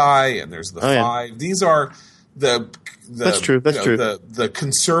Red Eye and there's the Five. Yeah. These are that's true. The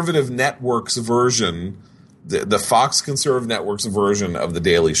conservative networks version. The Fox conservative networks version of the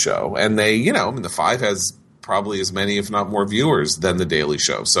Daily Show, and they, the Five has probably as many, if not more, viewers than The Daily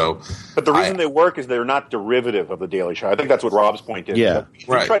Show. So, but the reason they work is they're not derivative of The Daily Show. I think that's what Rob's point is. Yeah, if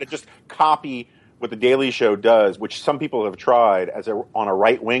you try to just copy what The Daily Show does, which some people have tried on a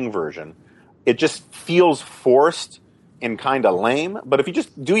right-wing version, it just feels forced and kind of lame. But if you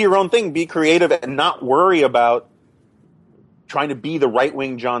just do your own thing, be creative, and not worry about trying to be the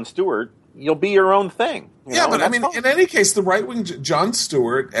right-wing Jon Stewart, you'll be your own thing. But I mean, in any case, the right-wing Jon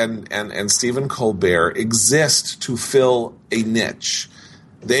Stewart and Stephen Colbert exist to fill a niche.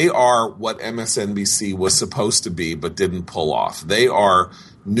 They are what MSNBC was supposed to be but didn't pull off. They are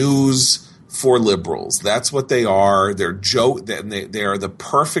news for liberals. That's what they are. They're they are the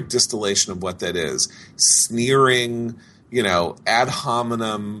perfect distillation of what that is. Sneering, ad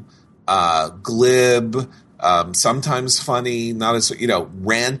hominem, glib, sometimes funny, not as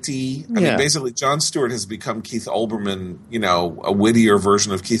ranty. I mean, basically, Jon Stewart has become Keith Olbermann. A wittier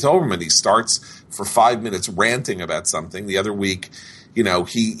version of Keith Olbermann. He starts for 5 minutes ranting about something. The other week,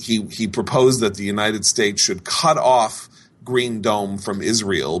 he proposed that the United States should cut off Green Dome from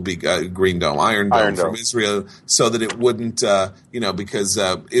Israel, Iron Dome from Israel, so that it wouldn't, because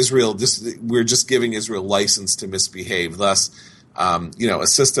Israel, we're just giving Israel license to misbehave. Thus, a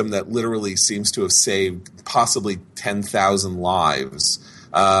system that literally seems to have saved possibly 10,000 lives,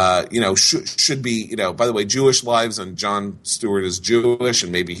 should be, by the way, Jewish lives, and Jon Stewart is Jewish,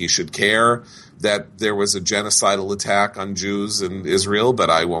 and maybe he should care that there was a genocidal attack on Jews in Israel,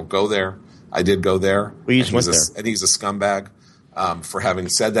 but I won't go there. I did go there. Well, you just went there. And he's a scumbag for having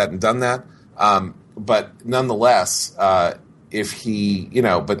said that and done that. But nonetheless, if he,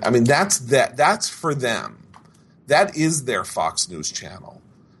 but I mean, that's for them. That is their Fox News channel.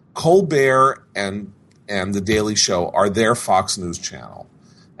 Colbert and The Daily Show are their Fox News channel.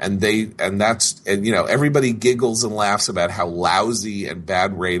 And everybody giggles and laughs about how lousy and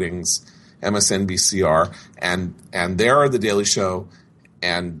bad ratings MSNBC are. And there are The Daily Show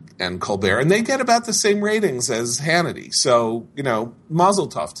and Colbert, and they get about the same ratings as Hannity. So, mazel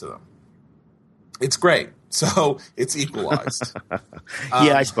tov to them. It's great. So it's equalized.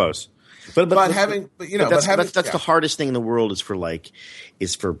 I suppose. But that's the hardest thing in the world is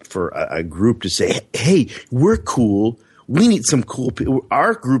for a group to say, hey, we're cool. We need some cool people.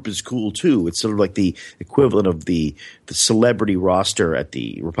 Our group is cool too. It's sort of like the equivalent of the celebrity roster at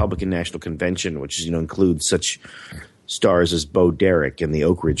the Republican National Convention, which includes such stars as Bo Derek and the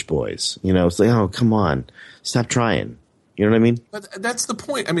Oak Ridge Boys. It's like, oh, come on, stop trying. You know what I mean? But that's the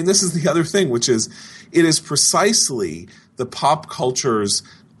point. I mean, this is the other thing, which is it is precisely the pop culture's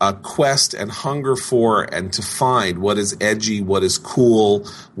quest and hunger for and to find what is edgy, what is cool,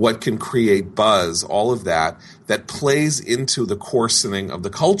 what can create buzz, all of that plays into the coarsening of the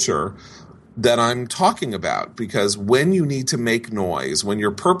culture that I'm talking about. Because when you need to make noise, when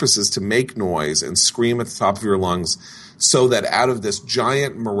your purpose is to make noise and scream at the top of your lungs so that out of this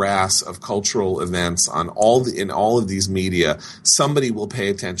giant morass of cultural events in all of these media, somebody will pay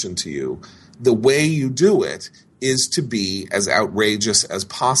attention to you, the way you do it is to be as outrageous as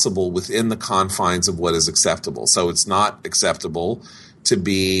possible within the confines of what is acceptable. So it's not acceptable to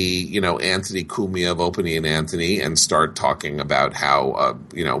be, Anthony Cumia of Opie and Anthony and start talking about how,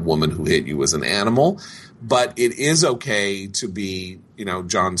 a woman who hit you was an animal. But it is okay to be,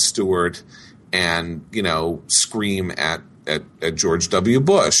 Jon Stewart and, scream at George W.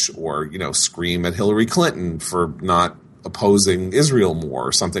 Bush or, scream at Hillary Clinton for not opposing Israel more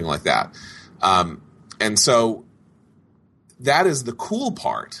or something like that. And so that is the cool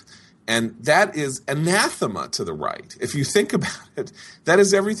part. And that is anathema to the right. If you think about it, that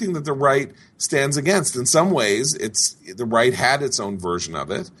is everything that the right stands against. In some ways, the right had its own version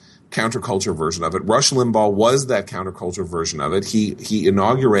of it, counterculture version of it. Rush Limbaugh was that counterculture version of it. He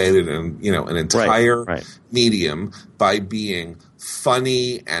inaugurated an entire medium by being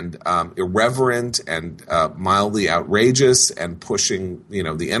funny and irreverent and mildly outrageous and pushing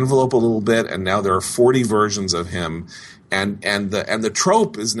the envelope a little bit. And now there are 40 versions of him. And the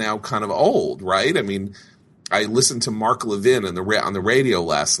trope is now kind of old, right? I mean, I listened to Mark Levin on the radio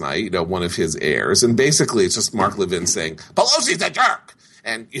last night, one of his airs, and basically it's just Mark Levin saying Pelosi's a jerk,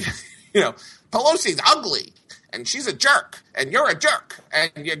 and Pelosi's ugly, and she's a jerk, and you're a jerk,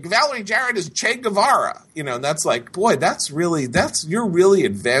 and Valerie Jarrett is Che Guevara, and that's like, boy, you're really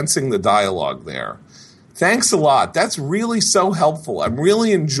advancing the dialogue there. Thanks a lot. That's really so helpful. I'm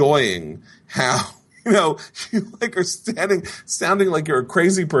really enjoying how. You are sounding like you're a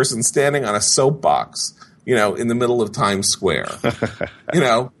crazy person standing on a soapbox, in the middle of Times Square.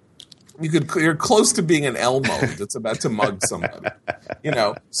 you're close to being an Elmo that's about to mug somebody,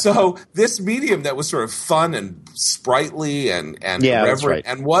 So this medium that was sort of fun and sprightly and irreverent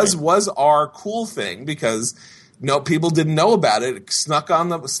and was our cool thing because people didn't know about it. It snuck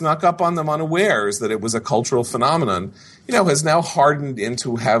up on them unawares that it was a cultural phenomenon. Has now hardened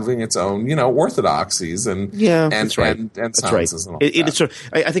into having its own orthodoxies and that's right. and sciences and all that. It's sort of,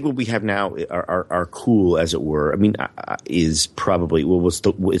 I think what we have now are cool, as it were. I mean, is probably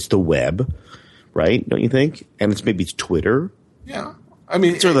it's the web, right? Don't you think? And it's Twitter. Yeah, I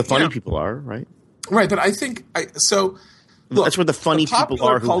mean, it's where the funny people are, right? Right, but I think so. Look, that's where the funny people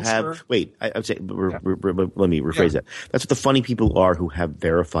are who culture, have. Wait, I would say. Let me rephrase that. That's what the funny people are who have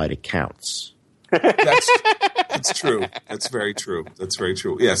verified accounts. That's true. That's very true. That's very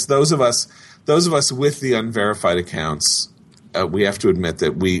true. Yes, those of us with the unverified accounts, we have to admit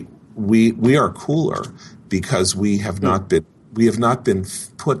that we are cooler because we have not been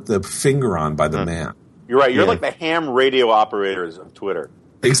put the finger on by the man. You're right. You're like the ham radio operators of Twitter.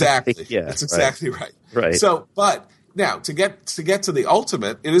 Exactly. Yeah, that's exactly right. Right. So, but now to get to the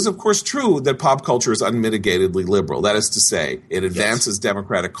ultimate, it is of course true that pop culture is unmitigatedly liberal. That is to say, it advances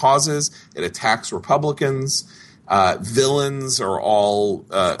democratic causes, it attacks Republicans. Villains are all.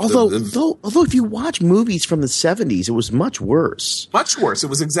 Although if you watch movies from the 70s, it was much worse. Much worse. It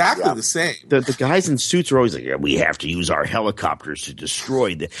was exactly the same. The guys in suits are always like, we have to use our helicopters to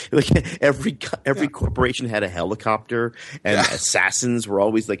destroy the. Like every corporation had a helicopter, and assassins were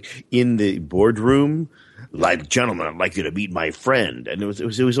always like in the boardroom. Like, gentlemen, I'd like you to meet my friend, and it was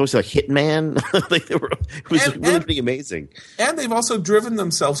always a hitman. It was really pretty amazing. And they've also driven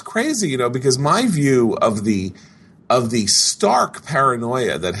themselves crazy, because my view of the stark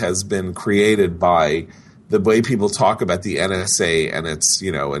paranoia that has been created by the way people talk about the NSA and its,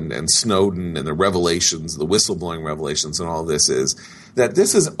 and Snowden and the revelations, the whistleblowing revelations and all this is that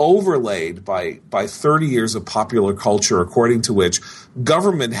this is overlaid by 30 years of popular culture, according to which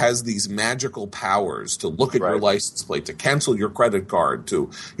government has these magical powers to look at your license plate, to cancel your credit card,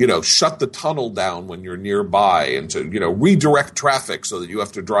 to, shut the tunnel down when you're nearby, and to, redirect traffic so that you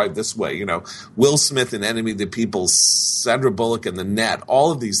have to drive this way. Will Smith in Enemy of the People, Sandra Bullock in The Net,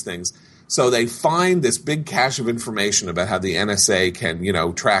 all of these things. So they find this big cache of information about how the NSA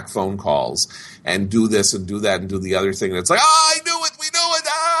can, track phone calls and do this and do that and do the other thing. And it's like, I knew it, we knew it,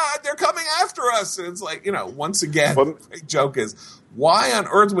 they're coming after us. And it's like, once again, the big joke is, why on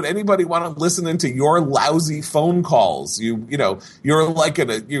earth would anybody want to listen into your lousy phone calls? You're like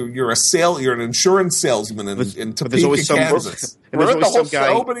you're an insurance salesman in Topeka, Kansas.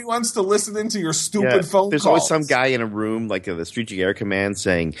 Nobody wants to listen into your stupid phone calls. There's always some guy in a room, like the Street Air Command,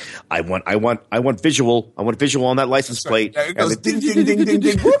 saying, "I want visual. I want visual on that license plate." It goes ding ding ding ding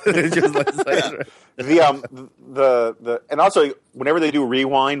ding. And also whenever they do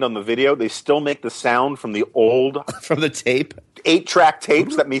rewind on the video, they still make the sound from the old from the tape. 8-track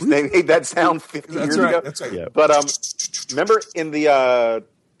tapes that made that sound 50 years ago. That's right. Yeah. But remember in the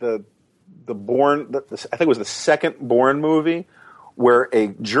Bourne, I think it was the second Bourne movie, where a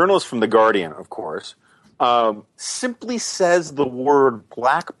journalist from The Guardian, of course, simply says the word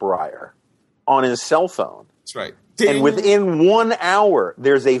Blackbriar on his cell phone. That's right. Ding. And within 1 hour,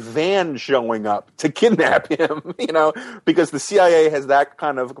 there's a van showing up to kidnap him, because the CIA has that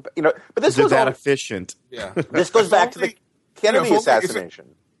kind of, but this is was that efficient. Yeah. This goes back to the Kennedy assassination.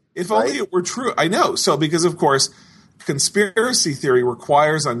 If only it were true. I know. So, because of course, conspiracy theory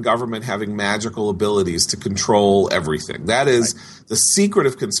requires on government having magical abilities to control everything. That is the secret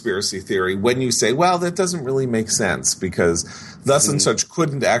of conspiracy theory. When you say, well, that doesn't really make sense because thus and such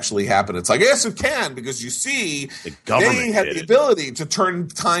couldn't actually happen. It's like, yes, it can, because you see, they had the ability to turn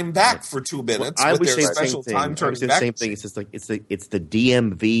time back for 2 minutes with their special time turning back. Same thing. It's just like it's the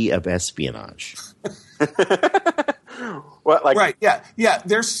DMV of espionage. Right. Yeah.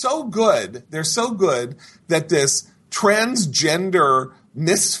 They're so good. They're so good that this transgender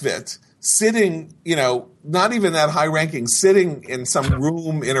misfit sitting, not even that high ranking, sitting in some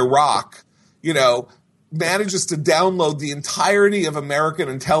room in Iraq, manages to download the entirety of American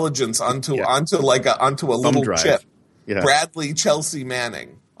intelligence onto a little drive. chip. Yeah. Bradley Chelsea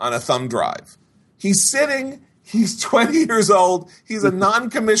Manning on a thumb drive. He's sitting. He's 20 years old. He's a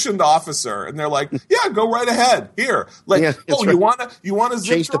non-commissioned officer, and they're like, "Yeah, go right ahead. Here, you want to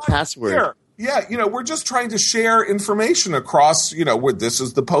change the password? Here. Yeah, we're just trying to share information across. This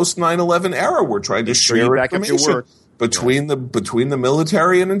is the post 9/11 era. We're trying to share information between the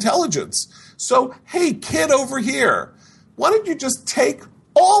military and intelligence. So, hey, kid over here, why don't you just take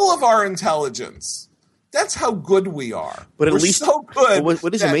all of our intelligence That's how good we are. But at We're least so good.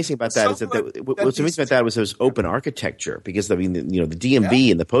 What is amazing about that is that what's amazing about that was those open architecture, because I mean, the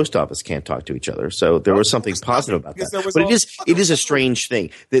DMV and the post office can't talk to each other, so there was something positive about that. But it is a strange thing.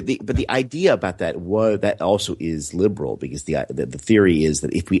 But the idea about that also is liberal, because the theory is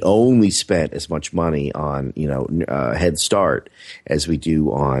that if we only spent as much money on Head Start as we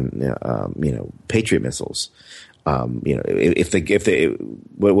do on Patriot missiles. If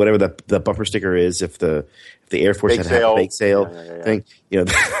whatever the bumper sticker is, if the Air Force had a bake sale thing,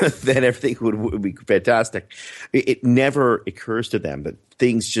 then everything would be fantastic. It never occurs to them that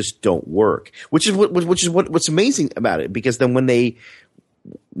things just don't work, which is what's amazing about it. Because then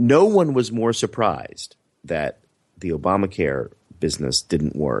no one was more surprised that the Obamacare business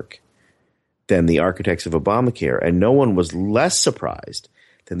didn't work than the architects of Obamacare, and no one was less surprised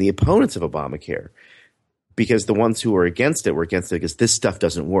than the opponents of Obamacare. Because the ones who were against it because this stuff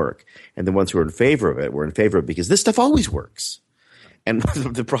doesn't work. And the ones who were in favor of it were in favor of it because this stuff always works. And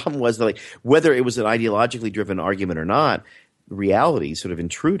the problem was that, whether it was an ideologically driven argument or not, reality sort of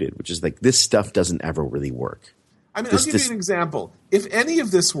intruded, which is this stuff doesn't ever really work. I mean, I'll give you an example. If any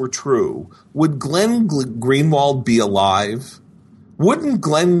of this were true, would Glenn Greenwald be alive?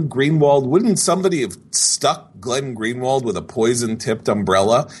 Wouldn't somebody have stuck Glenn Greenwald with a poison-tipped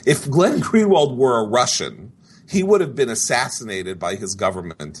umbrella? If Glenn Greenwald were a Russian, he would have been assassinated by his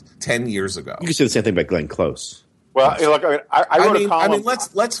government 10 years ago. You could say the same thing about Glenn Close. Well, look, I wrote a column. I mean,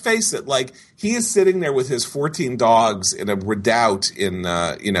 let's face it. He is sitting there with his 14 dogs in a redoubt in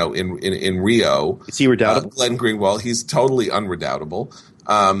Rio. Is he redoubtable? Glenn Greenwald, he's totally unredoubtable.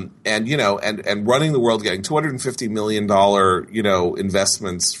 And running the world, getting $250 million,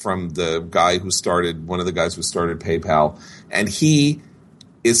 investments from one of the guys who started PayPal. And he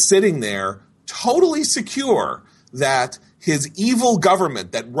is sitting there totally secure that his evil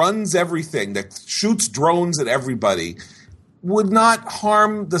government that runs everything, that shoots drones at everybody, would not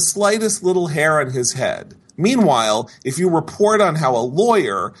harm the slightest little hair on his head. Meanwhile, if you report on how a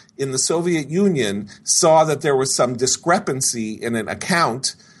lawyer in the Soviet Union saw that there was some discrepancy in an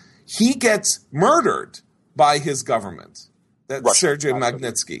account, he gets murdered by his government. That's Sergei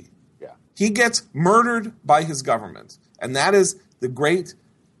Magnitsky. Yeah. He gets murdered by his government. And that is the great,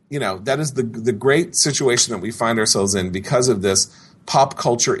 the great situation that we find ourselves in because of this pop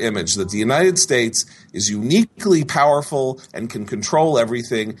culture image that the United States is uniquely powerful and can control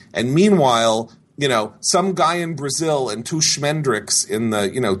everything. And meanwhile, some guy in Brazil and two Schmendricks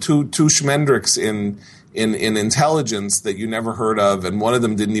in intelligence that you never heard of, and one of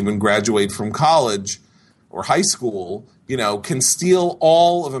them didn't even graduate from college or high school, can steal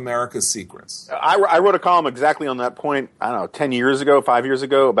all of America's secrets. I wrote a column exactly on that point, 5 years ago,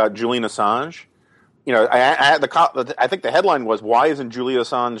 about Julian Assange. I think the headline was, "Why isn't Julian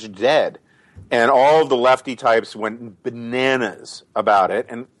Assange dead?" And all of the lefty types went bananas about it.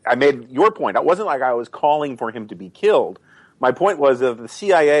 And I made your point. It wasn't like I was calling for him to be killed. My point was that if the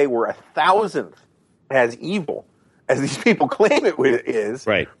CIA were 1,000th as evil as these people claim it is,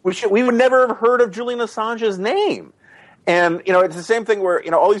 right, we would never have heard of Julian Assange's name. And, it's the same thing where,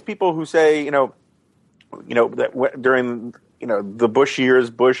 all these people who say, that during, the Bush years,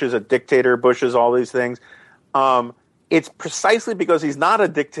 Bush is a dictator, Bush is all these things, it's precisely because he's not a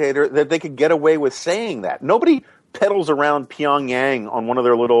dictator that they could get away with saying that. Nobody pedals around Pyongyang on one of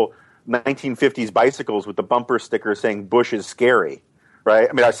their little 1950s bicycles with the bumper sticker saying Bush is scary, right?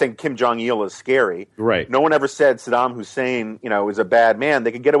 I mean, I was saying Kim Jong-il is scary. Right. No one ever said Saddam Hussein, is a bad man.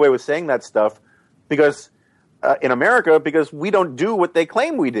 They could get away with saying that stuff because in America, because we don't do what they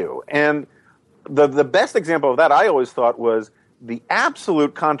claim we do. And the best example of that I always thought was the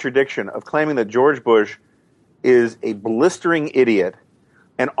absolute contradiction of claiming that George Bush is a blistering idiot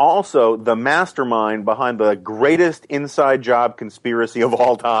and also the mastermind behind the greatest inside job conspiracy of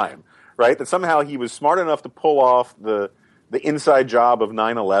all time, right? That somehow he was smart enough to pull off the inside job of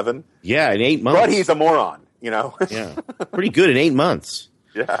 9/11. Yeah, in 8 months. But he's a moron, Yeah, pretty good in 8 months.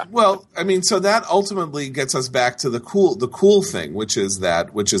 Yeah. Well, I mean, so that ultimately gets us back to the cool thing, which is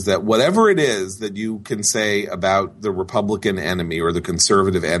that whatever it is that you can say about the Republican enemy or the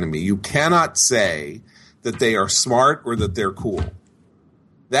conservative enemy, you cannot say that they are smart or that they're cool.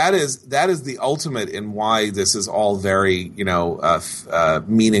 That is the ultimate in why this is all very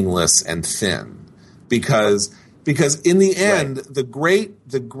meaningless and thin, because in the end, right,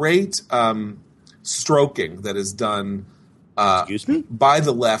 the great stroking that is done by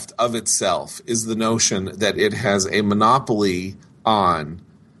the left of itself is the notion that it has a monopoly on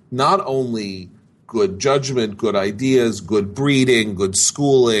not only good judgment, good ideas, good breeding, good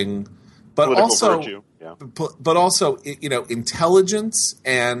schooling, but political also virtue. Yeah. But also, intelligence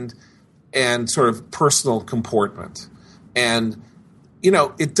and and sort of personal comportment. And,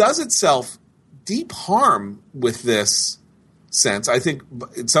 it does itself deep harm with this sense. I think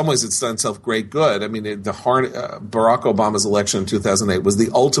in some ways it's done itself great good. I mean, Barack Obama's election in 2008 was the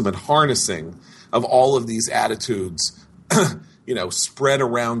ultimate harnessing of all of these attitudes, spread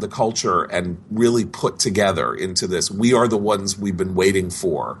around the culture and really put together into this. We are the ones we've been waiting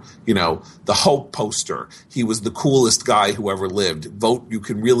for. The Hope poster. He was the coolest guy who ever lived. Vote. You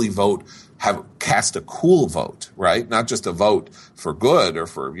can really vote. Cast a cool vote, right? Not just a vote for good or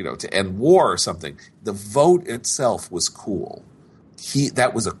for, to end war or something. The vote itself was cool.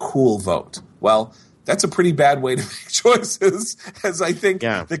 That was a cool vote. Well, that's a pretty bad way to make choices, as I think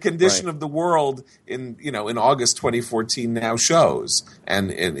the condition of the world in August 2014 now shows, and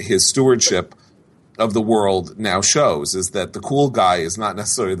his stewardship of the world now shows, is that the cool guy is not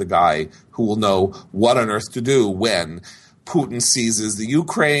necessarily the guy who will know what on earth to do when Putin seizes the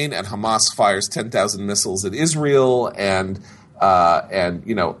Ukraine and Hamas fires 10,000 missiles at Israel and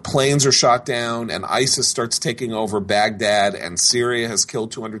planes are shot down and ISIS starts taking over Baghdad and Syria has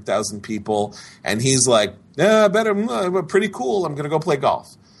killed 200,000 people. And he's like, pretty cool. I'm going to go play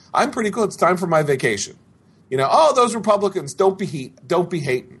golf. I'm pretty cool. It's time for my vacation. Those Republicans, don't be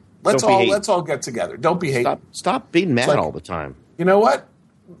hating. Let's all get together. Don't be hating. Stop being mad all the time. You know what?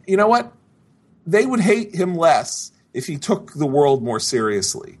 They would hate him less if he took the world more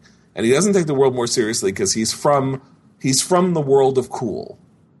seriously. And he doesn't take the world more seriously because he's from the world of cool.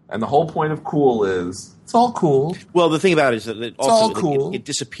 And the whole point of cool is it's all cool. Well, the thing about it is that it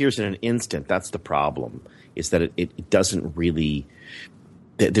disappears in an instant. That's the problem, is that it doesn't really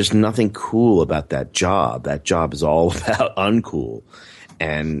 – there's nothing cool about that job. That job is all about uncool.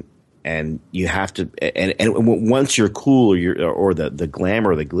 And you have to – and once you're cool or the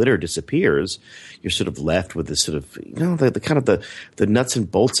glamour or the glitter disappears – you're sort of left with this sort of, the kind of the nuts and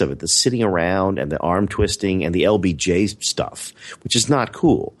bolts of it, the sitting around and the arm twisting and the LBJ stuff, which is not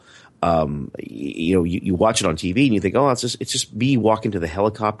cool. You watch it on TV and you think, it's just me walking to the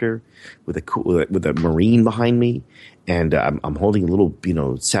helicopter with a Marine behind me, and I'm holding a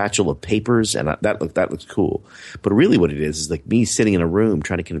little satchel of papers, and that looks cool. But really, what it is like me sitting in a room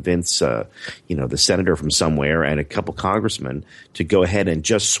trying to convince the senator from somewhere and a couple congressmen to go ahead and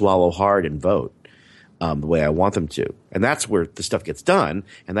just swallow hard and vote. The way I want them to. And that's where the stuff gets done,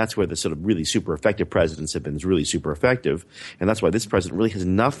 and that's where the sort of really super effective presidents have been really super effective, and that's why this president really has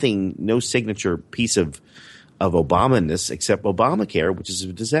no signature piece of Obama-ness except Obamacare, which is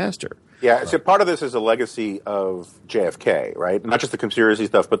a disaster. Yeah, so part of this is a legacy of JFK, right? Not just the conspiracy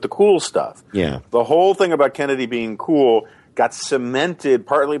stuff, but the cool stuff. Yeah. The whole thing about Kennedy being cool got cemented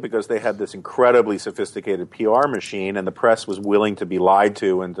partly because they had this incredibly sophisticated PR machine and the press was willing to be lied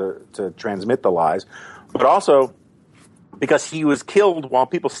to and to transmit the lies, but also because he was killed while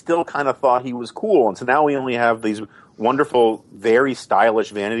people still kind of thought he was cool. And so now we only have these wonderful, very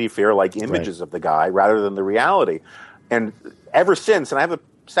stylish Vanity Fair-like images of the guy rather than the reality. And ever since, and I have a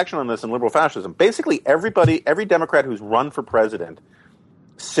section on this in liberal fascism, basically every Democrat who's run for president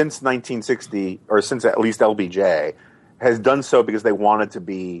since 1960, or since at least LBJ, has done so because they wanted to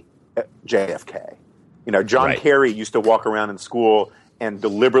be JFK. John Kerry used to walk around in school and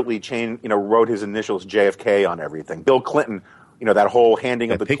deliberately wrote his initials JFK on everything. Bill Clinton, that whole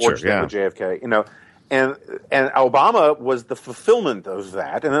handing of the torch to JFK, and Obama was the fulfillment of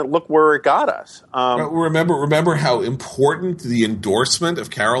that. And look where it got us. Remember how important the endorsement of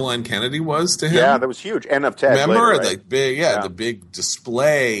Caroline Kennedy was to him? Yeah, that was huge. And of Ted. Remember later, right? the big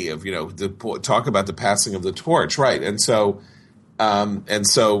display of talk about the passing of the torch, right? And so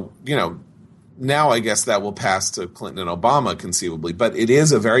now I guess that will pass to Clinton and Obama conceivably, but it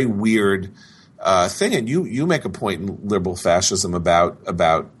is a very weird thing. And you make a point in liberal fascism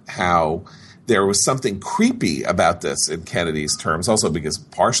about how there was something creepy about this in Kennedy's terms, also because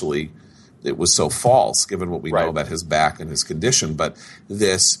partially it was so false, given what we know about his back and his condition. But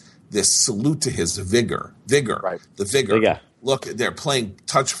this salute to his vigor, the vigor. Yeah. Look, they're playing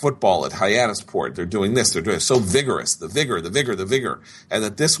touch football at Hyannisport. They're doing this. They're doing it so vigorous. The vigor, and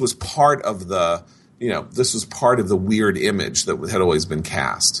that this was part of the weird image that had always been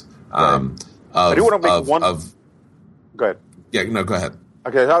cast. I do want to make one. Go ahead. Yeah, no, go ahead.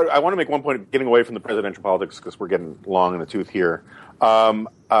 Okay, I want to make one point, getting away from the presidential politics because we're getting long in the tooth here.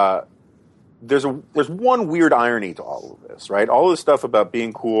 There's one weird irony to all of this, right? All of this stuff about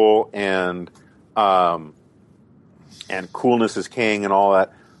being cool and coolness is king and all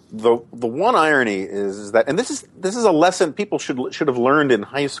that. The one irony is that, and this is a lesson people should have learned in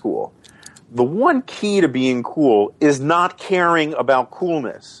high school. The one key to being cool is not caring about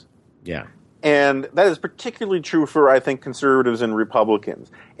coolness. Yeah. And that is particularly true for, I think, conservatives and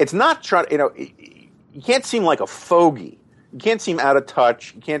Republicans. It's not trying, you can't seem like a fogey. You can't seem out of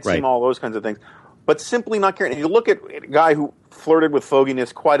touch. You can't seem all those kinds of things. But simply not caring. And you look at a guy who flirted with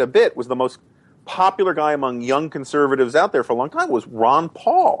foginess quite a bit, was the most popular guy among young conservatives out there for a long time, was Ron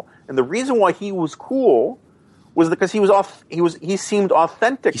Paul. And the reason why he was cool was because he seemed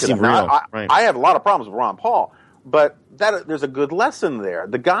authentic to them. Now, I have a lot of problems with Ron Paul, but there's a good lesson there.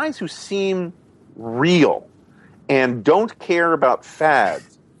 The guys who seem real and don't care about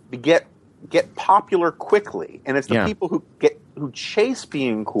fads get popular quickly, and it's the people who chase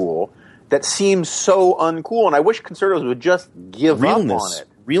being cool that seem so uncool. And I wish conservatives would just give up on it.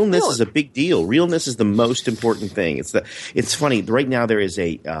 Realness is a big deal. Realness is the most important thing. It's funny right now. I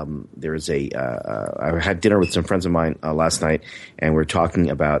had dinner with some friends of mine last night, and we're talking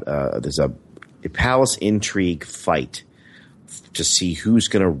about there's a palace intrigue fight to see who's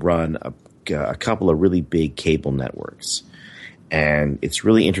going to run a couple of really big cable networks, and it's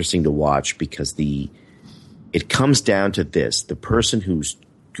really interesting to watch because it comes down to this: the person who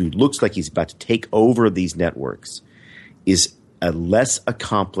looks like he's about to take over these networks is a less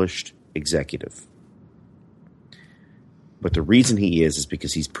accomplished executive. But the reason he is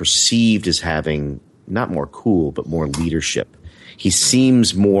because he's perceived as having not more cool, but more leadership. He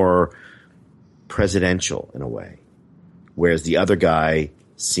seems more presidential in a way, whereas the other guy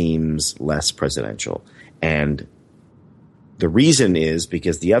seems less presidential. And the reason is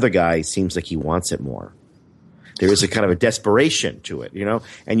because the other guy seems like he wants it more. There is a kind of a desperation to it, and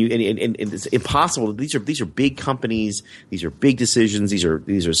it's impossible. These are big companies. These are big decisions. These are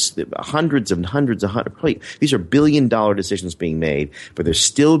hundreds and hundreds of these are $1 billion decisions being made, but they're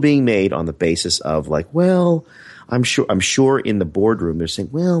still being made on the basis of I'm sure in the boardroom they're saying,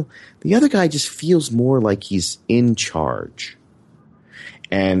 well, the other guy just feels more like he's in charge.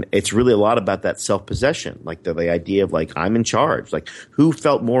 And it's really a lot about that self-possession, like the idea of I'm in charge. Like who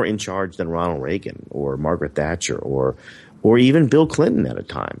felt more in charge than Ronald Reagan or Margaret Thatcher or even Bill Clinton at a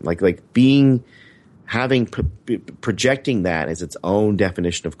time? Projecting that as its own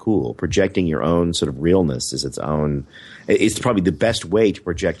definition of cool, projecting your own sort of realness as its own. It's probably the best way to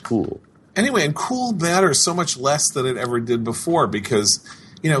project cool. Anyway, and cool matters so much less than it ever did before because.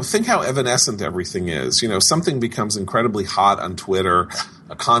 Think how evanescent everything is. Something becomes incredibly hot on Twitter,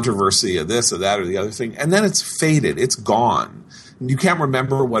 a controversy of this or that or the other thing, and then it's faded. It's gone. You can't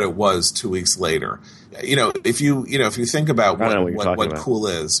remember what it was 2 weeks later. If you think about what cool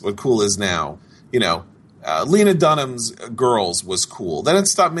is now, Lena Dunham's Girls was cool. Then it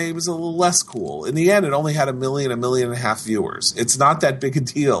stopped. Maybe it was a little less cool. In the end, it only had 1.5 million viewers. It's not that big a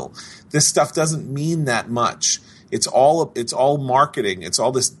deal. This stuff doesn't mean that much. It's all marketing. It's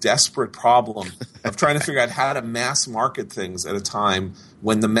all this desperate problem of trying to figure out how to mass market things at a time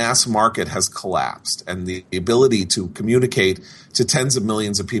when the mass market has collapsed and the ability to communicate to tens of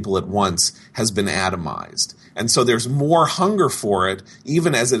millions of people at once has been atomized. And so there's more hunger for it,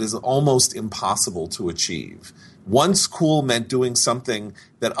 even as it is almost impossible to achieve. Once cool meant doing something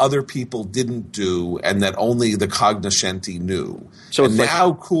that other people didn't do and that only the cognoscenti knew. So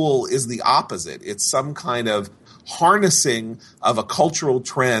now cool is the opposite. It's some kind of harnessing of a cultural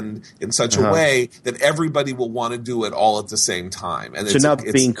trend in such a way that everybody will want to do it all at the same time. And so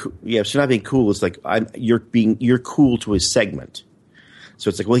being cool is like you're cool to his segment. So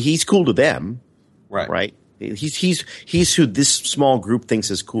it's like, well, he's cool to them, right? He's who this small group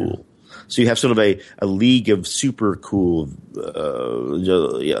thinks is cool. So you have sort of a league of super cool,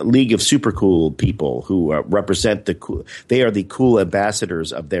 people who represent the cool. They are the cool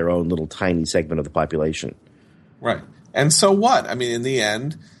ambassadors of their own little tiny segment of the population. Right. And so what? I mean, in the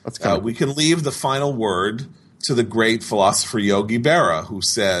end, we can leave the final word to the great philosopher Yogi Berra, who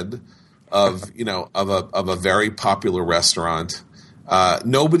said of a very popular restaurant,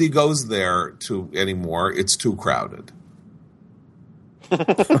 nobody goes there anymore. It's too crowded.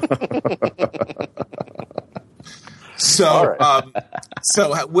 So,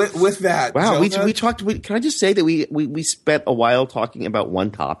 with that, wow, Jonah, we talked. Can I just say that we spent a while talking about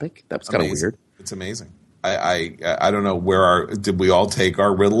one topic? That was kind of weird. It's amazing. I don't know did we all take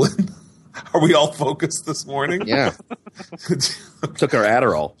our Ritalin? Are we all focused this morning? Yeah. Took our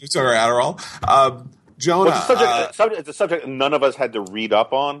Adderall. You took our Adderall. Jonah. It's a subject none of us had to read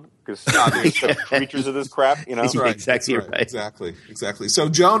up on because we're creatures of this crap. That's right. Exactly. Right. Exactly. So,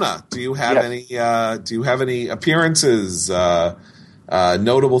 Jonah, do you have any appearances,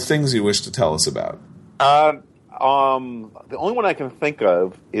 notable things you wish to tell us about? The only one I can think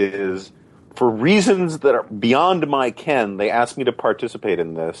of is, for reasons that are beyond my ken, they asked me to participate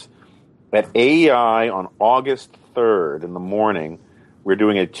in this. At AEI on August 3rd in the morning, we're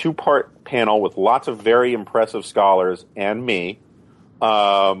doing a 2-part panel with lots of very impressive scholars and me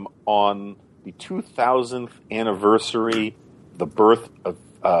on the 2000th anniversary, the birth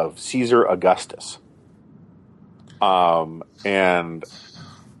of Caesar Augustus. And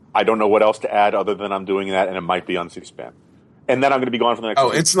I don't know what else to add other than I'm doing that, and it might be on C-SPAN. And then I'm going to be gone for the next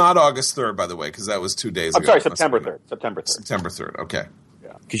week. It's not August 3rd, by the way, because that was 2 days ago. I'm sorry, September 3rd. September 3rd. September 3rd, okay.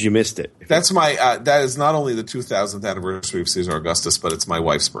 Because you missed it. That's my. That is not only the 2000th anniversary of Caesar Augustus, but it's my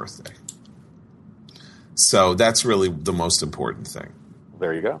wife's birthday. So that's really the most important thing.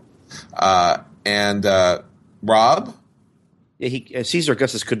 There you go. And Rob? Yeah, Caesar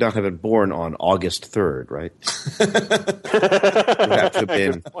Augustus could not have been born on August 3rd, right? Would have to have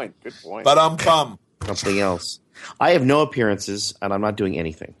been Good point. But something else. I have no appearances, and I'm not doing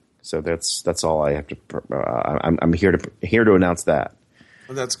anything. So that's all I have to. I'm here to announce that.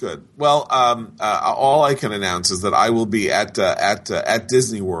 That's good. Well, all I can announce is that I will be at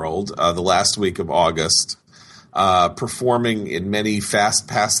Disney World the last week of August, performing in many fast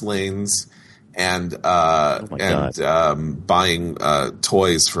pass lanes and buying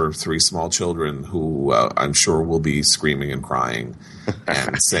toys for 3 small children who I'm sure will be screaming and crying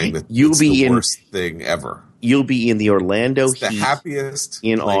and saying that it's the worst thing ever. You'll be in the Orlando Heat, the happiest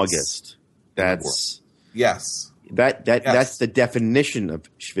in place August. That's yes. That's the definition of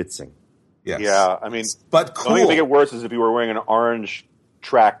schwitzing. Yes. Yeah, I mean, but cool. The only thing that make it worse is if you were wearing an orange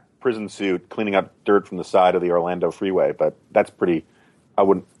track prison suit, cleaning up dirt from the side of the Orlando freeway. But that's pretty. I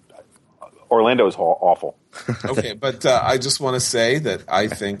wouldn't. Orlando is awful. Okay, but I just want to say that I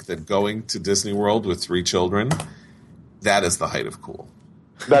think that going to Disney World with 3 children, that is the height of cool.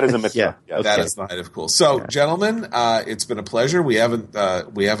 That is a mitzvah. Yeah, yes. That is the height of cool. So, gentlemen, it's been a pleasure. We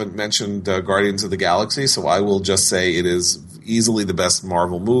haven't mentioned Guardians of the Galaxy, so I will just say it is easily the best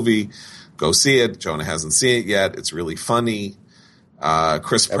Marvel movie. Go see it. Jonah hasn't seen it yet. It's really funny.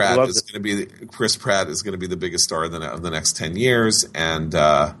 Chris Pratt is going to be the biggest star of the next 10 years, and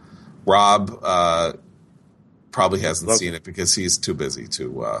Rob probably hasn't seen it because he's too busy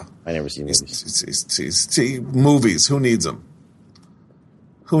to. I never seen movies. Movies. Who needs them?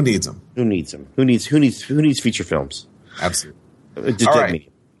 Who needs them? Who needs them? Who needs feature films? Absolutely.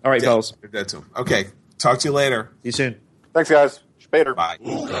 All right, fellas. Dead to him. Okay. Talk to you later. See you soon. Thanks, guys. Spader. Bye.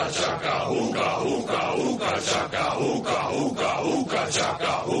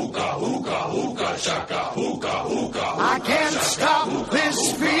 I can't stop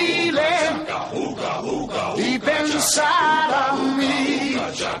this feeling deep inside of me.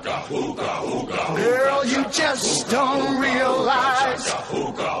 Girl, you just don't realize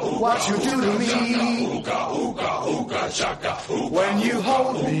what you do to me. When you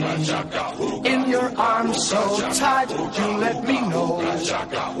hold me in your arms so tight, you let me know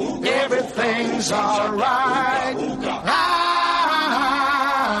everything's alright. I'm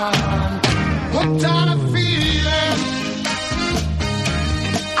hooked on a feeling.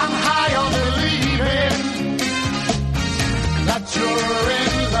 I'm high on believing that you're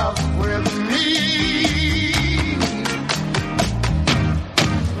in love with me.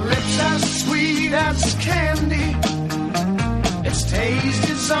 Lips as sweet as candy, its taste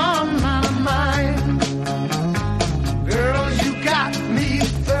is on my mind. Girl, you got me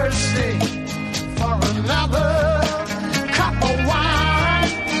thirsty for another cup of wine.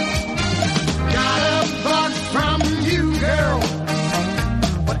 Got a bug from you, girl,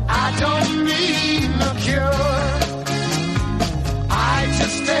 but I don't need no cure. I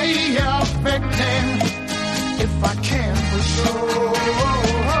just stay affecting if I can for sure.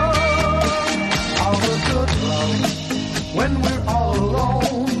 All the good love when we're all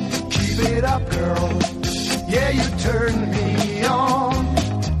alone. Keep it up, girl. Yeah, you turn me on.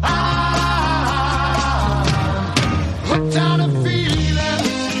 I'm hooked on a feeling.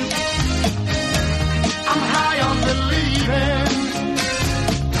 I'm high on believing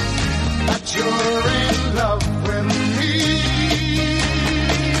that you're in love with me.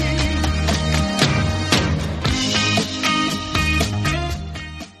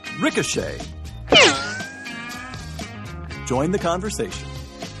 Ricochet. Join the conversation.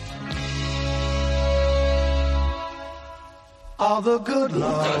 All the good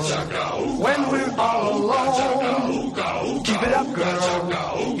love when we're all alone. Keep it up,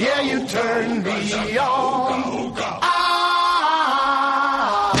 girl. Yeah, you turn me on.